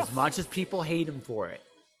 As yeah, much as people hate him for it.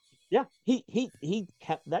 yeah. He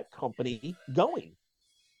kept that company going.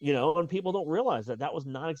 And people don't realize that that was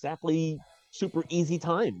not exactly super easy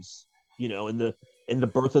times. In the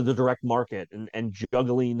birth of the direct market, and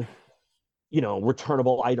juggling,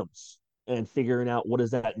 returnable items, and figuring out what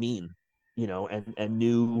does that mean, and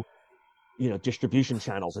new, distribution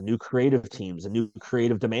channels, and new creative teams, and new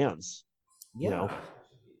creative demands. you Yeah. know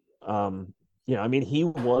um I mean, he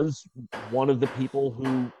was one of the people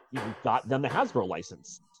who got them the Hasbro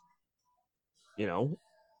license, you know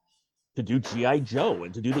to do GI Joe,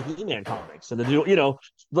 and to do the He-Man comics, and to do,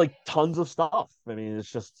 like tons of stuff. I mean,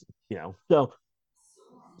 it's just,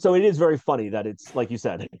 so it is very funny that it's like you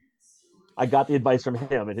said, I got the advice from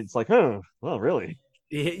him, and it's like, oh, well, really?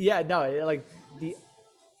 Yeah, no, like the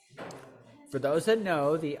for those that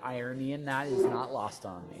know, the irony in that is not lost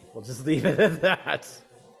on me. We'll just leave it at that.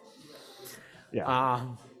 Yeah.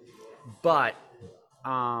 But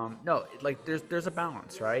no, like there's a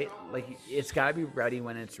balance, right? Like it's got to be ready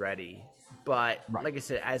when it's ready. But Right. like I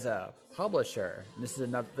said, as a publisher, this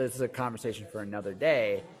is a conversation for another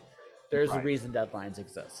day. There's a Right. reason deadlines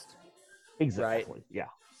exist, right? Exactly. Yeah.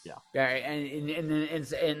 Yeah. Yeah,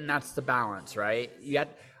 and that's the balance, right? You got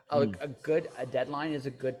a deadline is a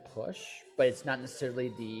good push, but it's not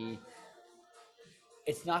necessarily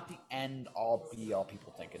it's not the end all be all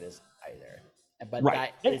people think it is either. But Right.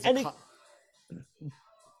 that And is and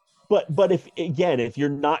but if you're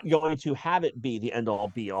not going to have it be the end all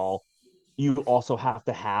be all, you also have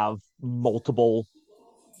to have multiple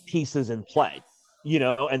pieces in play,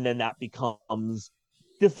 and then that becomes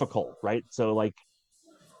difficult, right? So, like,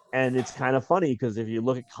 and it's kind of funny because if you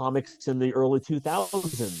look at comics in the early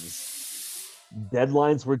 2000s,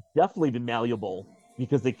 deadlines were definitely malleable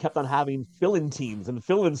because they kept on having fill-in teams and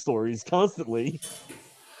fill-in stories constantly.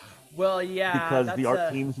 Well, yeah, because the that's art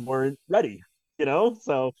a teams weren't ready,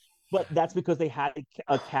 So, but that's because they had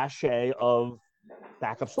a cachet of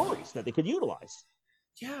backup stories that they could utilize,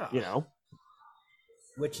 yeah, you know.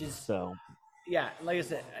 which is So, yeah, like I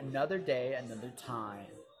said, another day, another time.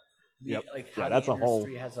 yep, Like how yeah, the that's a whole,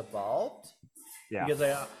 industry has evolved. yeah,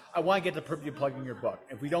 Because I want to get to you plugging your book.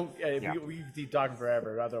 If we don't, if yeah, we keep talking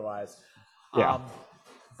forever otherwise. yeah. Um,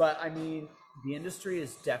 but I mean, the industry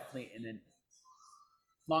is definitely in an.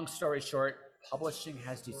 Long story short, publishing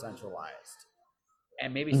has decentralized,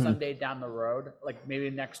 and maybe Mm-hmm. someday down the road, like maybe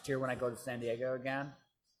next year when I go to San Diego again,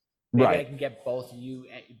 maybe I Right. can get both you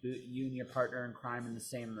and your partner in crime in the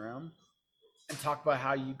same room and talk about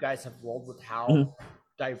how you guys have rolled with how Mm-hmm.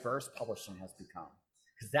 diverse publishing has become.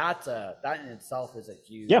 Because that in itself is a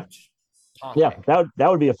Yeah, huge yeah. topic. That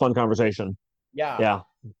would be a fun conversation. Yeah. Yeah.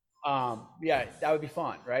 Yeah, that would be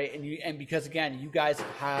fun, right? And because again, you guys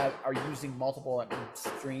are using multiple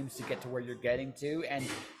streams to get to where you're getting to, and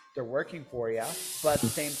they're working for you. But at the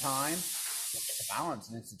same time, it's a balance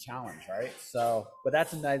and it's a challenge, right? So, but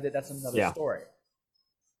that's another Yeah. story.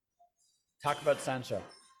 Talk about Sancho.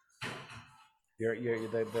 You're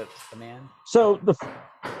the man. So the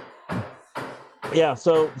yeah,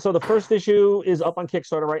 so the first issue is up on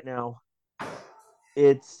Kickstarter right now.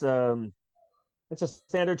 It's um it's a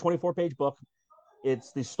standard 24-page book.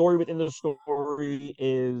 It's the story within the story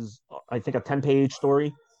is I think a 10-page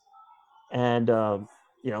story. And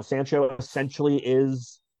Sancho essentially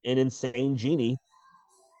is an insane genie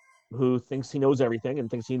who thinks he knows everything and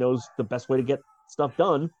thinks he knows the best way to get stuff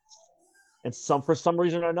done. And for some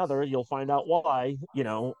reason or another, you'll find out why.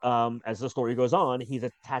 As the story goes on, he's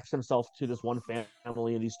attached himself to this one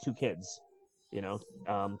family and these two kids.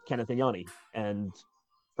 Kenneth and Yanni, and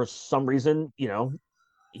for some reason,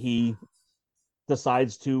 he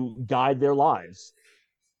decides to guide their lives.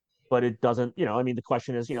 But it doesn't. I mean, the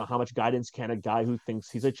question is, how much guidance can a guy who thinks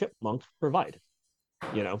he's a chipmunk provide?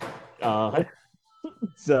 You know, uh,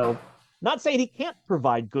 so not saying he can't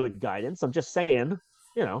provide good guidance. I'm just saying,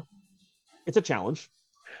 you know, it's a challenge.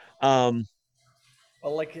 Um,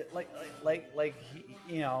 Well,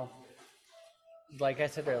 you know, like I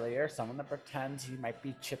said earlier, someone that pretends he might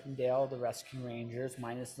be Chippendale, the Rescue Rangers,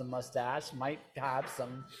 minus the mustache, might have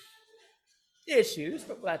some issues,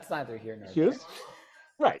 but that's neither here nor there, Hughes,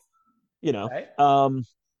 right? You know, right? um,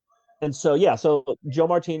 and so yeah, so Joe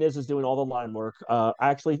Martinez is doing all the line work. I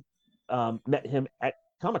actually met him at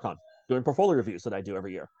Comic Con doing portfolio reviews that I do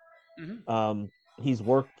every year. Mm-hmm. He's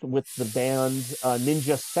worked with the band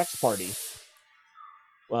Ninja Sex Party.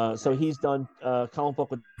 So he's done a comic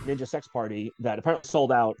book with Ninja Sex Party that apparently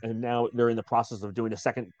sold out, and now they're in the process of doing a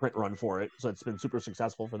second print run for it. So it's been super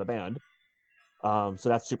successful for the band. So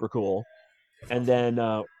that's super cool. And then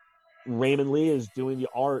Raymond Lee is doing the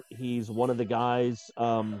art. He's one of the guys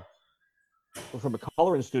from a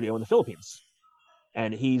coloring studio in the Philippines,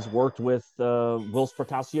 and he's worked with Will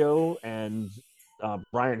Spartasio and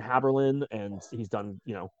Brian Haberlin, and he's done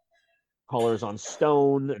colors on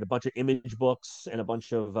Stone and a bunch of image books and a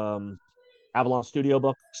bunch of Avalon Studio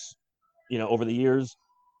books, over the years.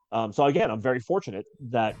 So again, I'm very fortunate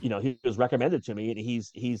that he was recommended to me, and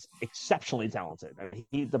he's exceptionally talented. I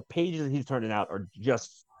mean, the pages he's turning out are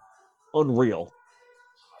just unreal.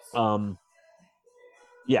 Um,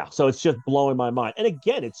 yeah, so it's just blowing my mind. And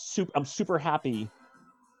again, I'm super happy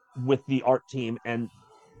with the art team, and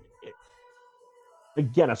it,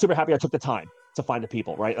 again, I'm super happy I took the time to find the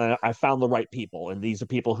people. Right, and I found the right people, and these are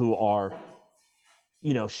people who are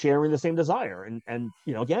sharing the same desire. And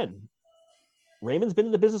again, Raymond's been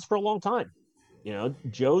in the business for a long time.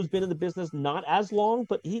 Joe's been in the business not as long,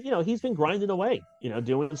 but he's been grinding away,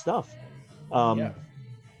 doing stuff. Yeah. Um,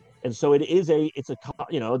 and so it's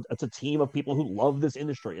a team of people who love this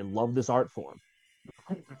industry and love this art form.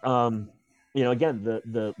 Um, again,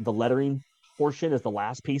 the lettering portion is the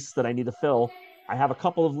last piece that I need to fill. I have a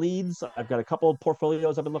couple of leads. I've got a couple of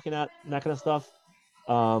portfolios I've been looking at and that kind of stuff.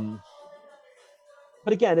 Um,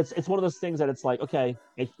 but again, it's one of those things that it's like, okay,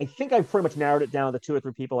 I think I've pretty much narrowed it down to two or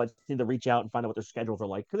three people. I just need to reach out and find out what their schedules are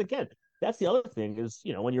like. Because again, that's the other thing is,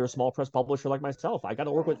 when you're a small press publisher like myself, I got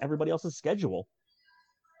to work with everybody else's schedule,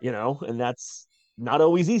 and that's not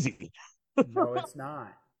always easy, No, it's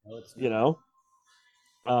not. No, it's you not.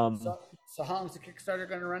 know. Um, So, so how long is the Kickstarter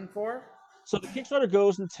going to run for? so the Kickstarter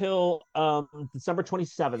goes until December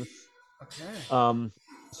 27th. Okay. Um,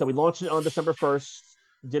 so we launched it on December 1st,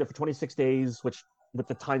 did it for 26 days, which with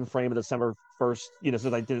the time frame of December 1st, since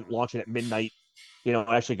I didn't launch it at midnight, it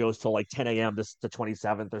actually goes till like 10 a.m. this the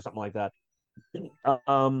 27th or something like that.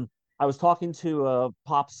 I was talking to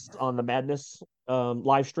Pops on the Madness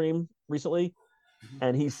live stream recently,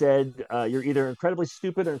 And he said, "You're either incredibly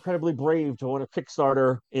stupid or incredibly brave to want a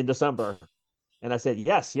Kickstarter in December." And I said,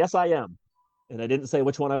 yes, I am. And I didn't say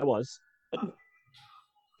which one I was.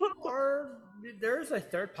 Or there's a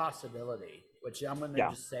third possibility, which I'm going to Yeah,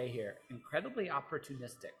 just say here: incredibly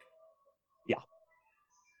opportunistic. yeah,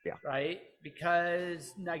 yeah, Right?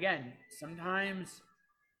 Because again, sometimes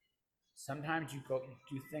you go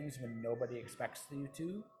do things when nobody expects you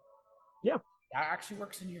to. yeah, That actually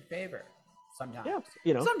works in your favor. Sometimes.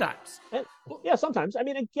 yeah. Sometimes. And, Well, yeah. Sometimes, I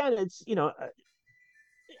mean, again, it's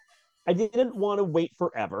I didn't want to wait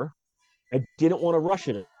forever. I didn't want to rush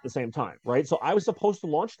it at the same time, right? So I was supposed to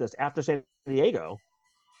launch this after San Diego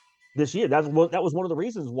this year. That was one of the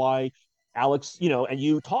reasons why Alex, and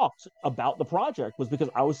you talked about the project was because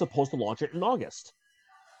I was supposed to launch it in August.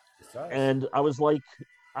 it does. And I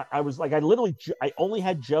literally, I only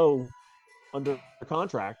had Joe under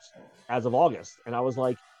contract as of August. And I was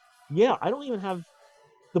like, yeah, I don't even have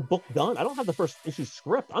the book done. I don't have the first issue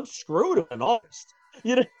script. I'm screwed in August.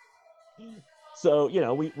 You know, so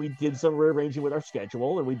we did some rearranging with our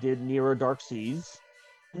schedule, and we did Nearer Dark Seas,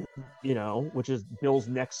 which is Bill's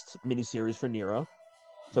next miniseries for Nira.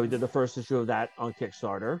 So we did the first issue of that on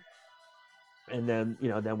Kickstarter, and then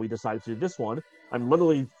we decided to do this one. I'm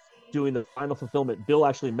literally doing the final fulfillment. Bill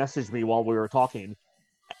actually messaged me while we were talking.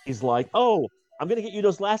 He's like, "Oh, I'm gonna get you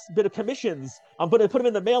those last bit of commissions. I'm gonna put them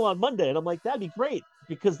in the mail on Monday." And I'm like, "That'd be great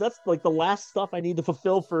because that's like the last stuff I need to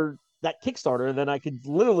fulfill for that Kickstarter, and then I could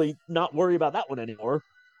literally not worry about that one anymore."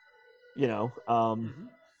 You know. Mm-hmm.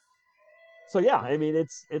 So yeah, I mean,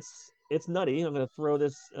 it's nutty. I'm gonna throw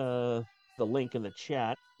the link in the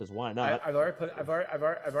chat because why not? I've already put I've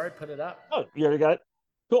already put it up. Oh, you already got it.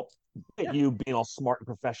 Cool. Yeah. You being all smart and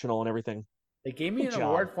professional and everything. They gave me Good an job.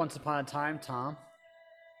 award once upon a time, Tom.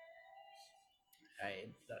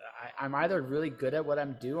 I'm either really good at what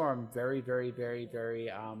I'm doing, or I'm very, very, very, very.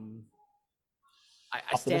 I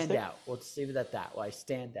stand Optimistic. out. We'll just leave it at that. Well, I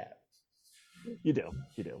stand out. You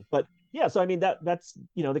do. But yeah, so I mean that's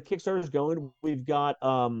the Kickstarter's going. We've got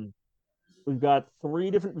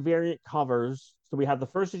three different variant covers. So we have the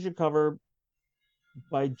first issue cover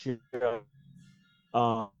by Joe.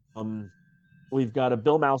 Um, we've got a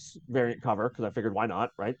Bill Mouse variant cover because I figured why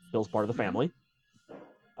not, right? Bill's part of the Mm-hmm. family.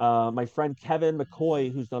 My friend Kevin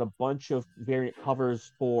McCoy, who's done a bunch of variant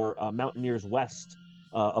covers for Mountaineers West,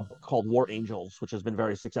 a book called War Angels, which has been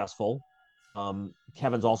very successful.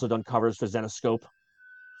 Kevin's also done covers for Zenoscope,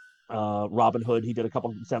 Robin Hood. He did a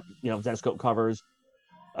couple, Zenoscope covers.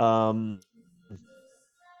 Um,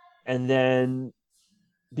 and then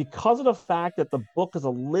because of the fact that the book is a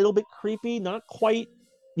little bit creepy, not quite,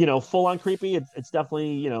 full on creepy. It's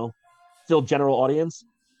definitely, still general audience.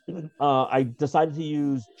 I decided to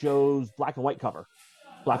use Joe's black and white cover,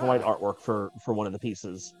 black and white Ah, artwork for one of the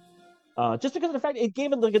pieces. Just because of the fact it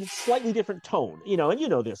gave it like a slightly different tone,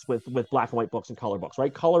 and this with black and white books and color books,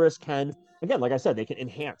 right? Colorists can, again, like I said, they can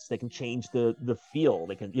enhance, they can change the feel,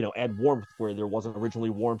 they can add warmth where there wasn't originally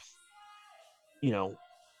warmth, you know,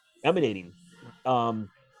 emanating. Um,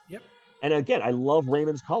 yep. and again, I love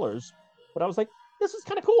Raymond's colors, but I was like, this is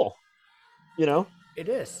kind of cool, you know? It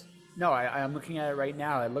is. No, I'm looking at it right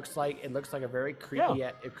now. It looks like a very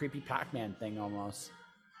Yeah, creepy Pac-Man thing almost.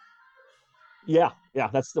 yeah.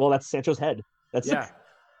 That's Sancho's head. That's Yeah.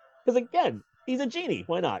 because again, he's a genie.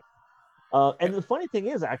 Why not? And Yep. the funny thing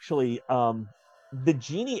is, actually, the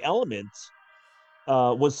genie element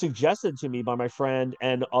was suggested to me by my friend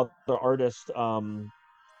and other artist,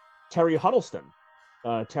 Terry Huddleston.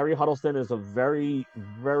 Terry Huddleston is a very,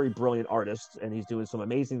 very brilliant artist, and he's doing some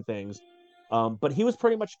amazing things. But he was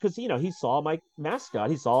pretty much because he saw my mascot,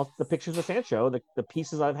 he saw the pictures of Sancho, the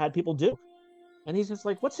pieces I've had people do, and he's just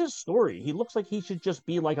like, "What's his story? He looks like he should just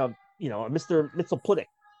be like a Mister Mxyzptlk,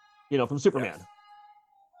 from Yep. Superman."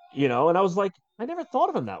 And I was like, I never thought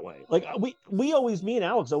of him that way. Like me and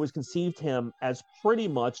Alex always conceived him as pretty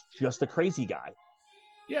much just a crazy guy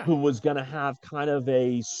Yeah. who was going to have kind of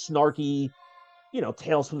a snarky,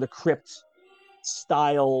 Tales from the Crypt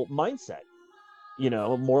style mindset,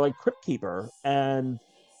 more like Crypt Keeper. And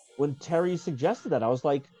when Terry suggested that, I was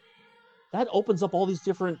like, that opens up all these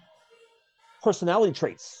different personality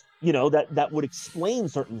traits, that would explain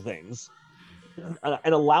certain things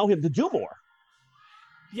and allow him to do more.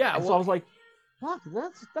 Yeah. And so I Well. was like, fuck,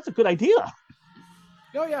 that's a good idea.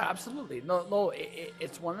 Oh yeah. Absolutely. No. No.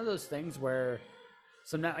 It's one of those things where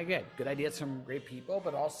sometimes again, good ideas from great people,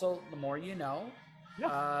 but also the more you know,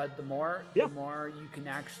 Yeah, the more yeah, you can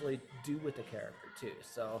actually do with the character too.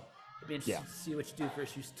 So it'd be yeah, interesting to see what you do for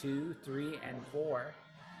issues 2, 3, and 4.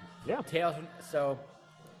 yeah. So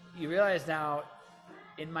you realize now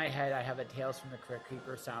in my head, I have a Tales from the Crypt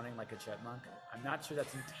Keeper sounding like a chipmunk. I'm not sure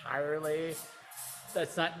that's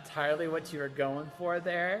not entirely what you were going for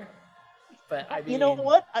there. But I mean, you know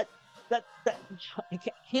what? I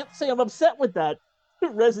can't say I'm upset with that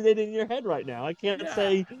resonating in your head right now. I can't yeah.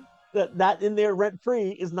 say that in there rent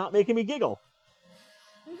free is not making me giggle.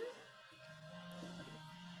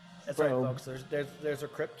 That's right, folks. There's a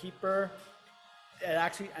Crypt Keeper. And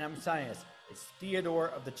actually, and I'm telling you this, it's Theodore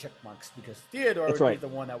of the Chickmunks, because Theodore would be the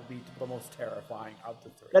one that would be the most terrifying of the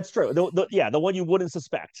three. That's true. The one you wouldn't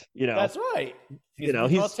suspect. That's right.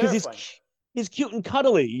 He's cute and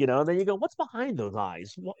cuddly. And then you go, what's behind those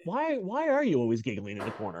eyes? Why are you always giggling in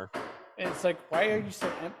the corner? And it's like, why are you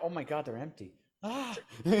so empty? Oh my God, they're empty. That's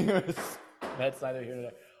neither here nor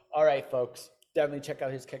there. All right, folks, definitely check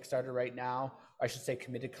out his Kickstarter right now. I should say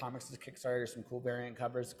Committed Comics' Kickstarter. There's some cool variant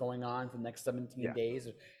covers going on for the next 17 days.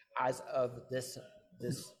 As of this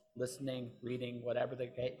listening, reading, whatever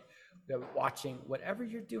watching, whatever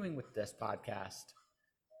you're doing with this podcast,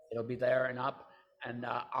 it'll be there and up. And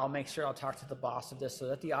I'll make sure I'll talk to the boss of this so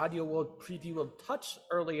that the audio preview will touch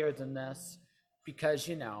earlier than this, because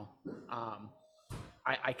I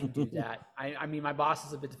can do that. I mean, my boss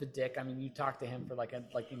is a bit of a dick. I mean, you talk to him for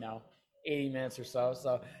 80 minutes or so.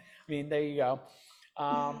 So, I mean, there you go.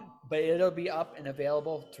 But it'll be up and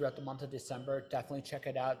available throughout the month of December. Definitely check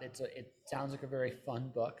it out. It sounds like a very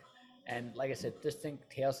fun book. And like I said, just think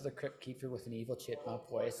Tales of the Crypt Keeper with an evil chipmunk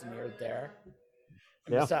voice, and you're there.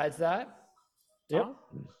 And besides that, Tom,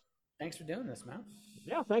 thanks for doing this, man.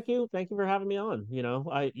 Yeah, thank you. Thank you for having me on.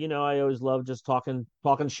 I always love just talking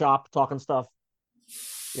shop, talking stuff.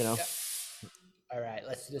 Yep. All right,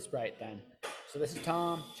 let's do this right then. So this is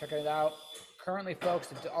Tom. Check it out. Currently,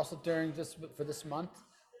 folks, also for this month,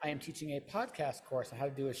 I am teaching a podcast course on how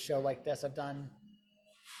to do a show like this. I've done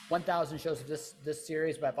 1,000 shows of this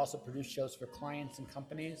series, but I've also produced shows for clients and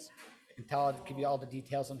companies. I can give you all the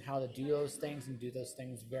details on how to do those things and do those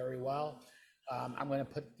things very well. I'm going to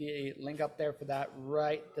put the link up there for that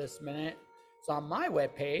right this minute. It's on my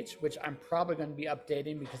webpage, which I'm probably going to be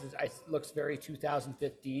updating because it looks very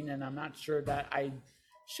 2015, and I'm not sure that I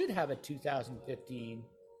should have a 2015,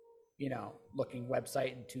 looking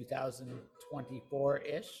website in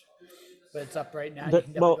 2024-ish. But it's up right now. You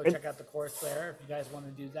can definitely go check out the course there if you guys want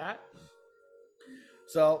to do that.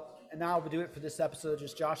 So, and now we'll do it for this episode.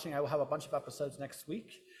 Just joshing. I will have a bunch of episodes next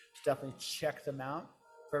week. So definitely check them out.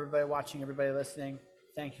 For everybody watching, everybody listening,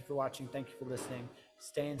 thank you for watching. Thank you for listening.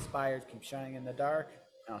 Stay inspired. Keep shining in the dark.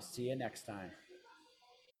 And I'll see you next time.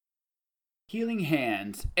 Healing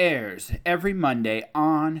Hands airs every Monday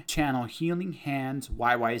on channel Healing Hands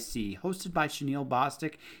YYC, hosted by Chenille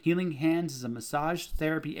Bostic. Healing Hands is a massage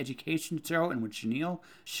therapy education show in which Chenille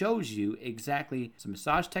shows you exactly some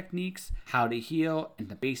massage techniques, how to heal, and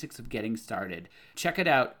the basics of getting started. Check it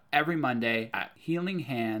out every Monday at Healing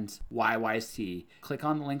Hands YYC. Click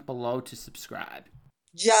on the link below to subscribe.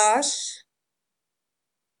 Josh.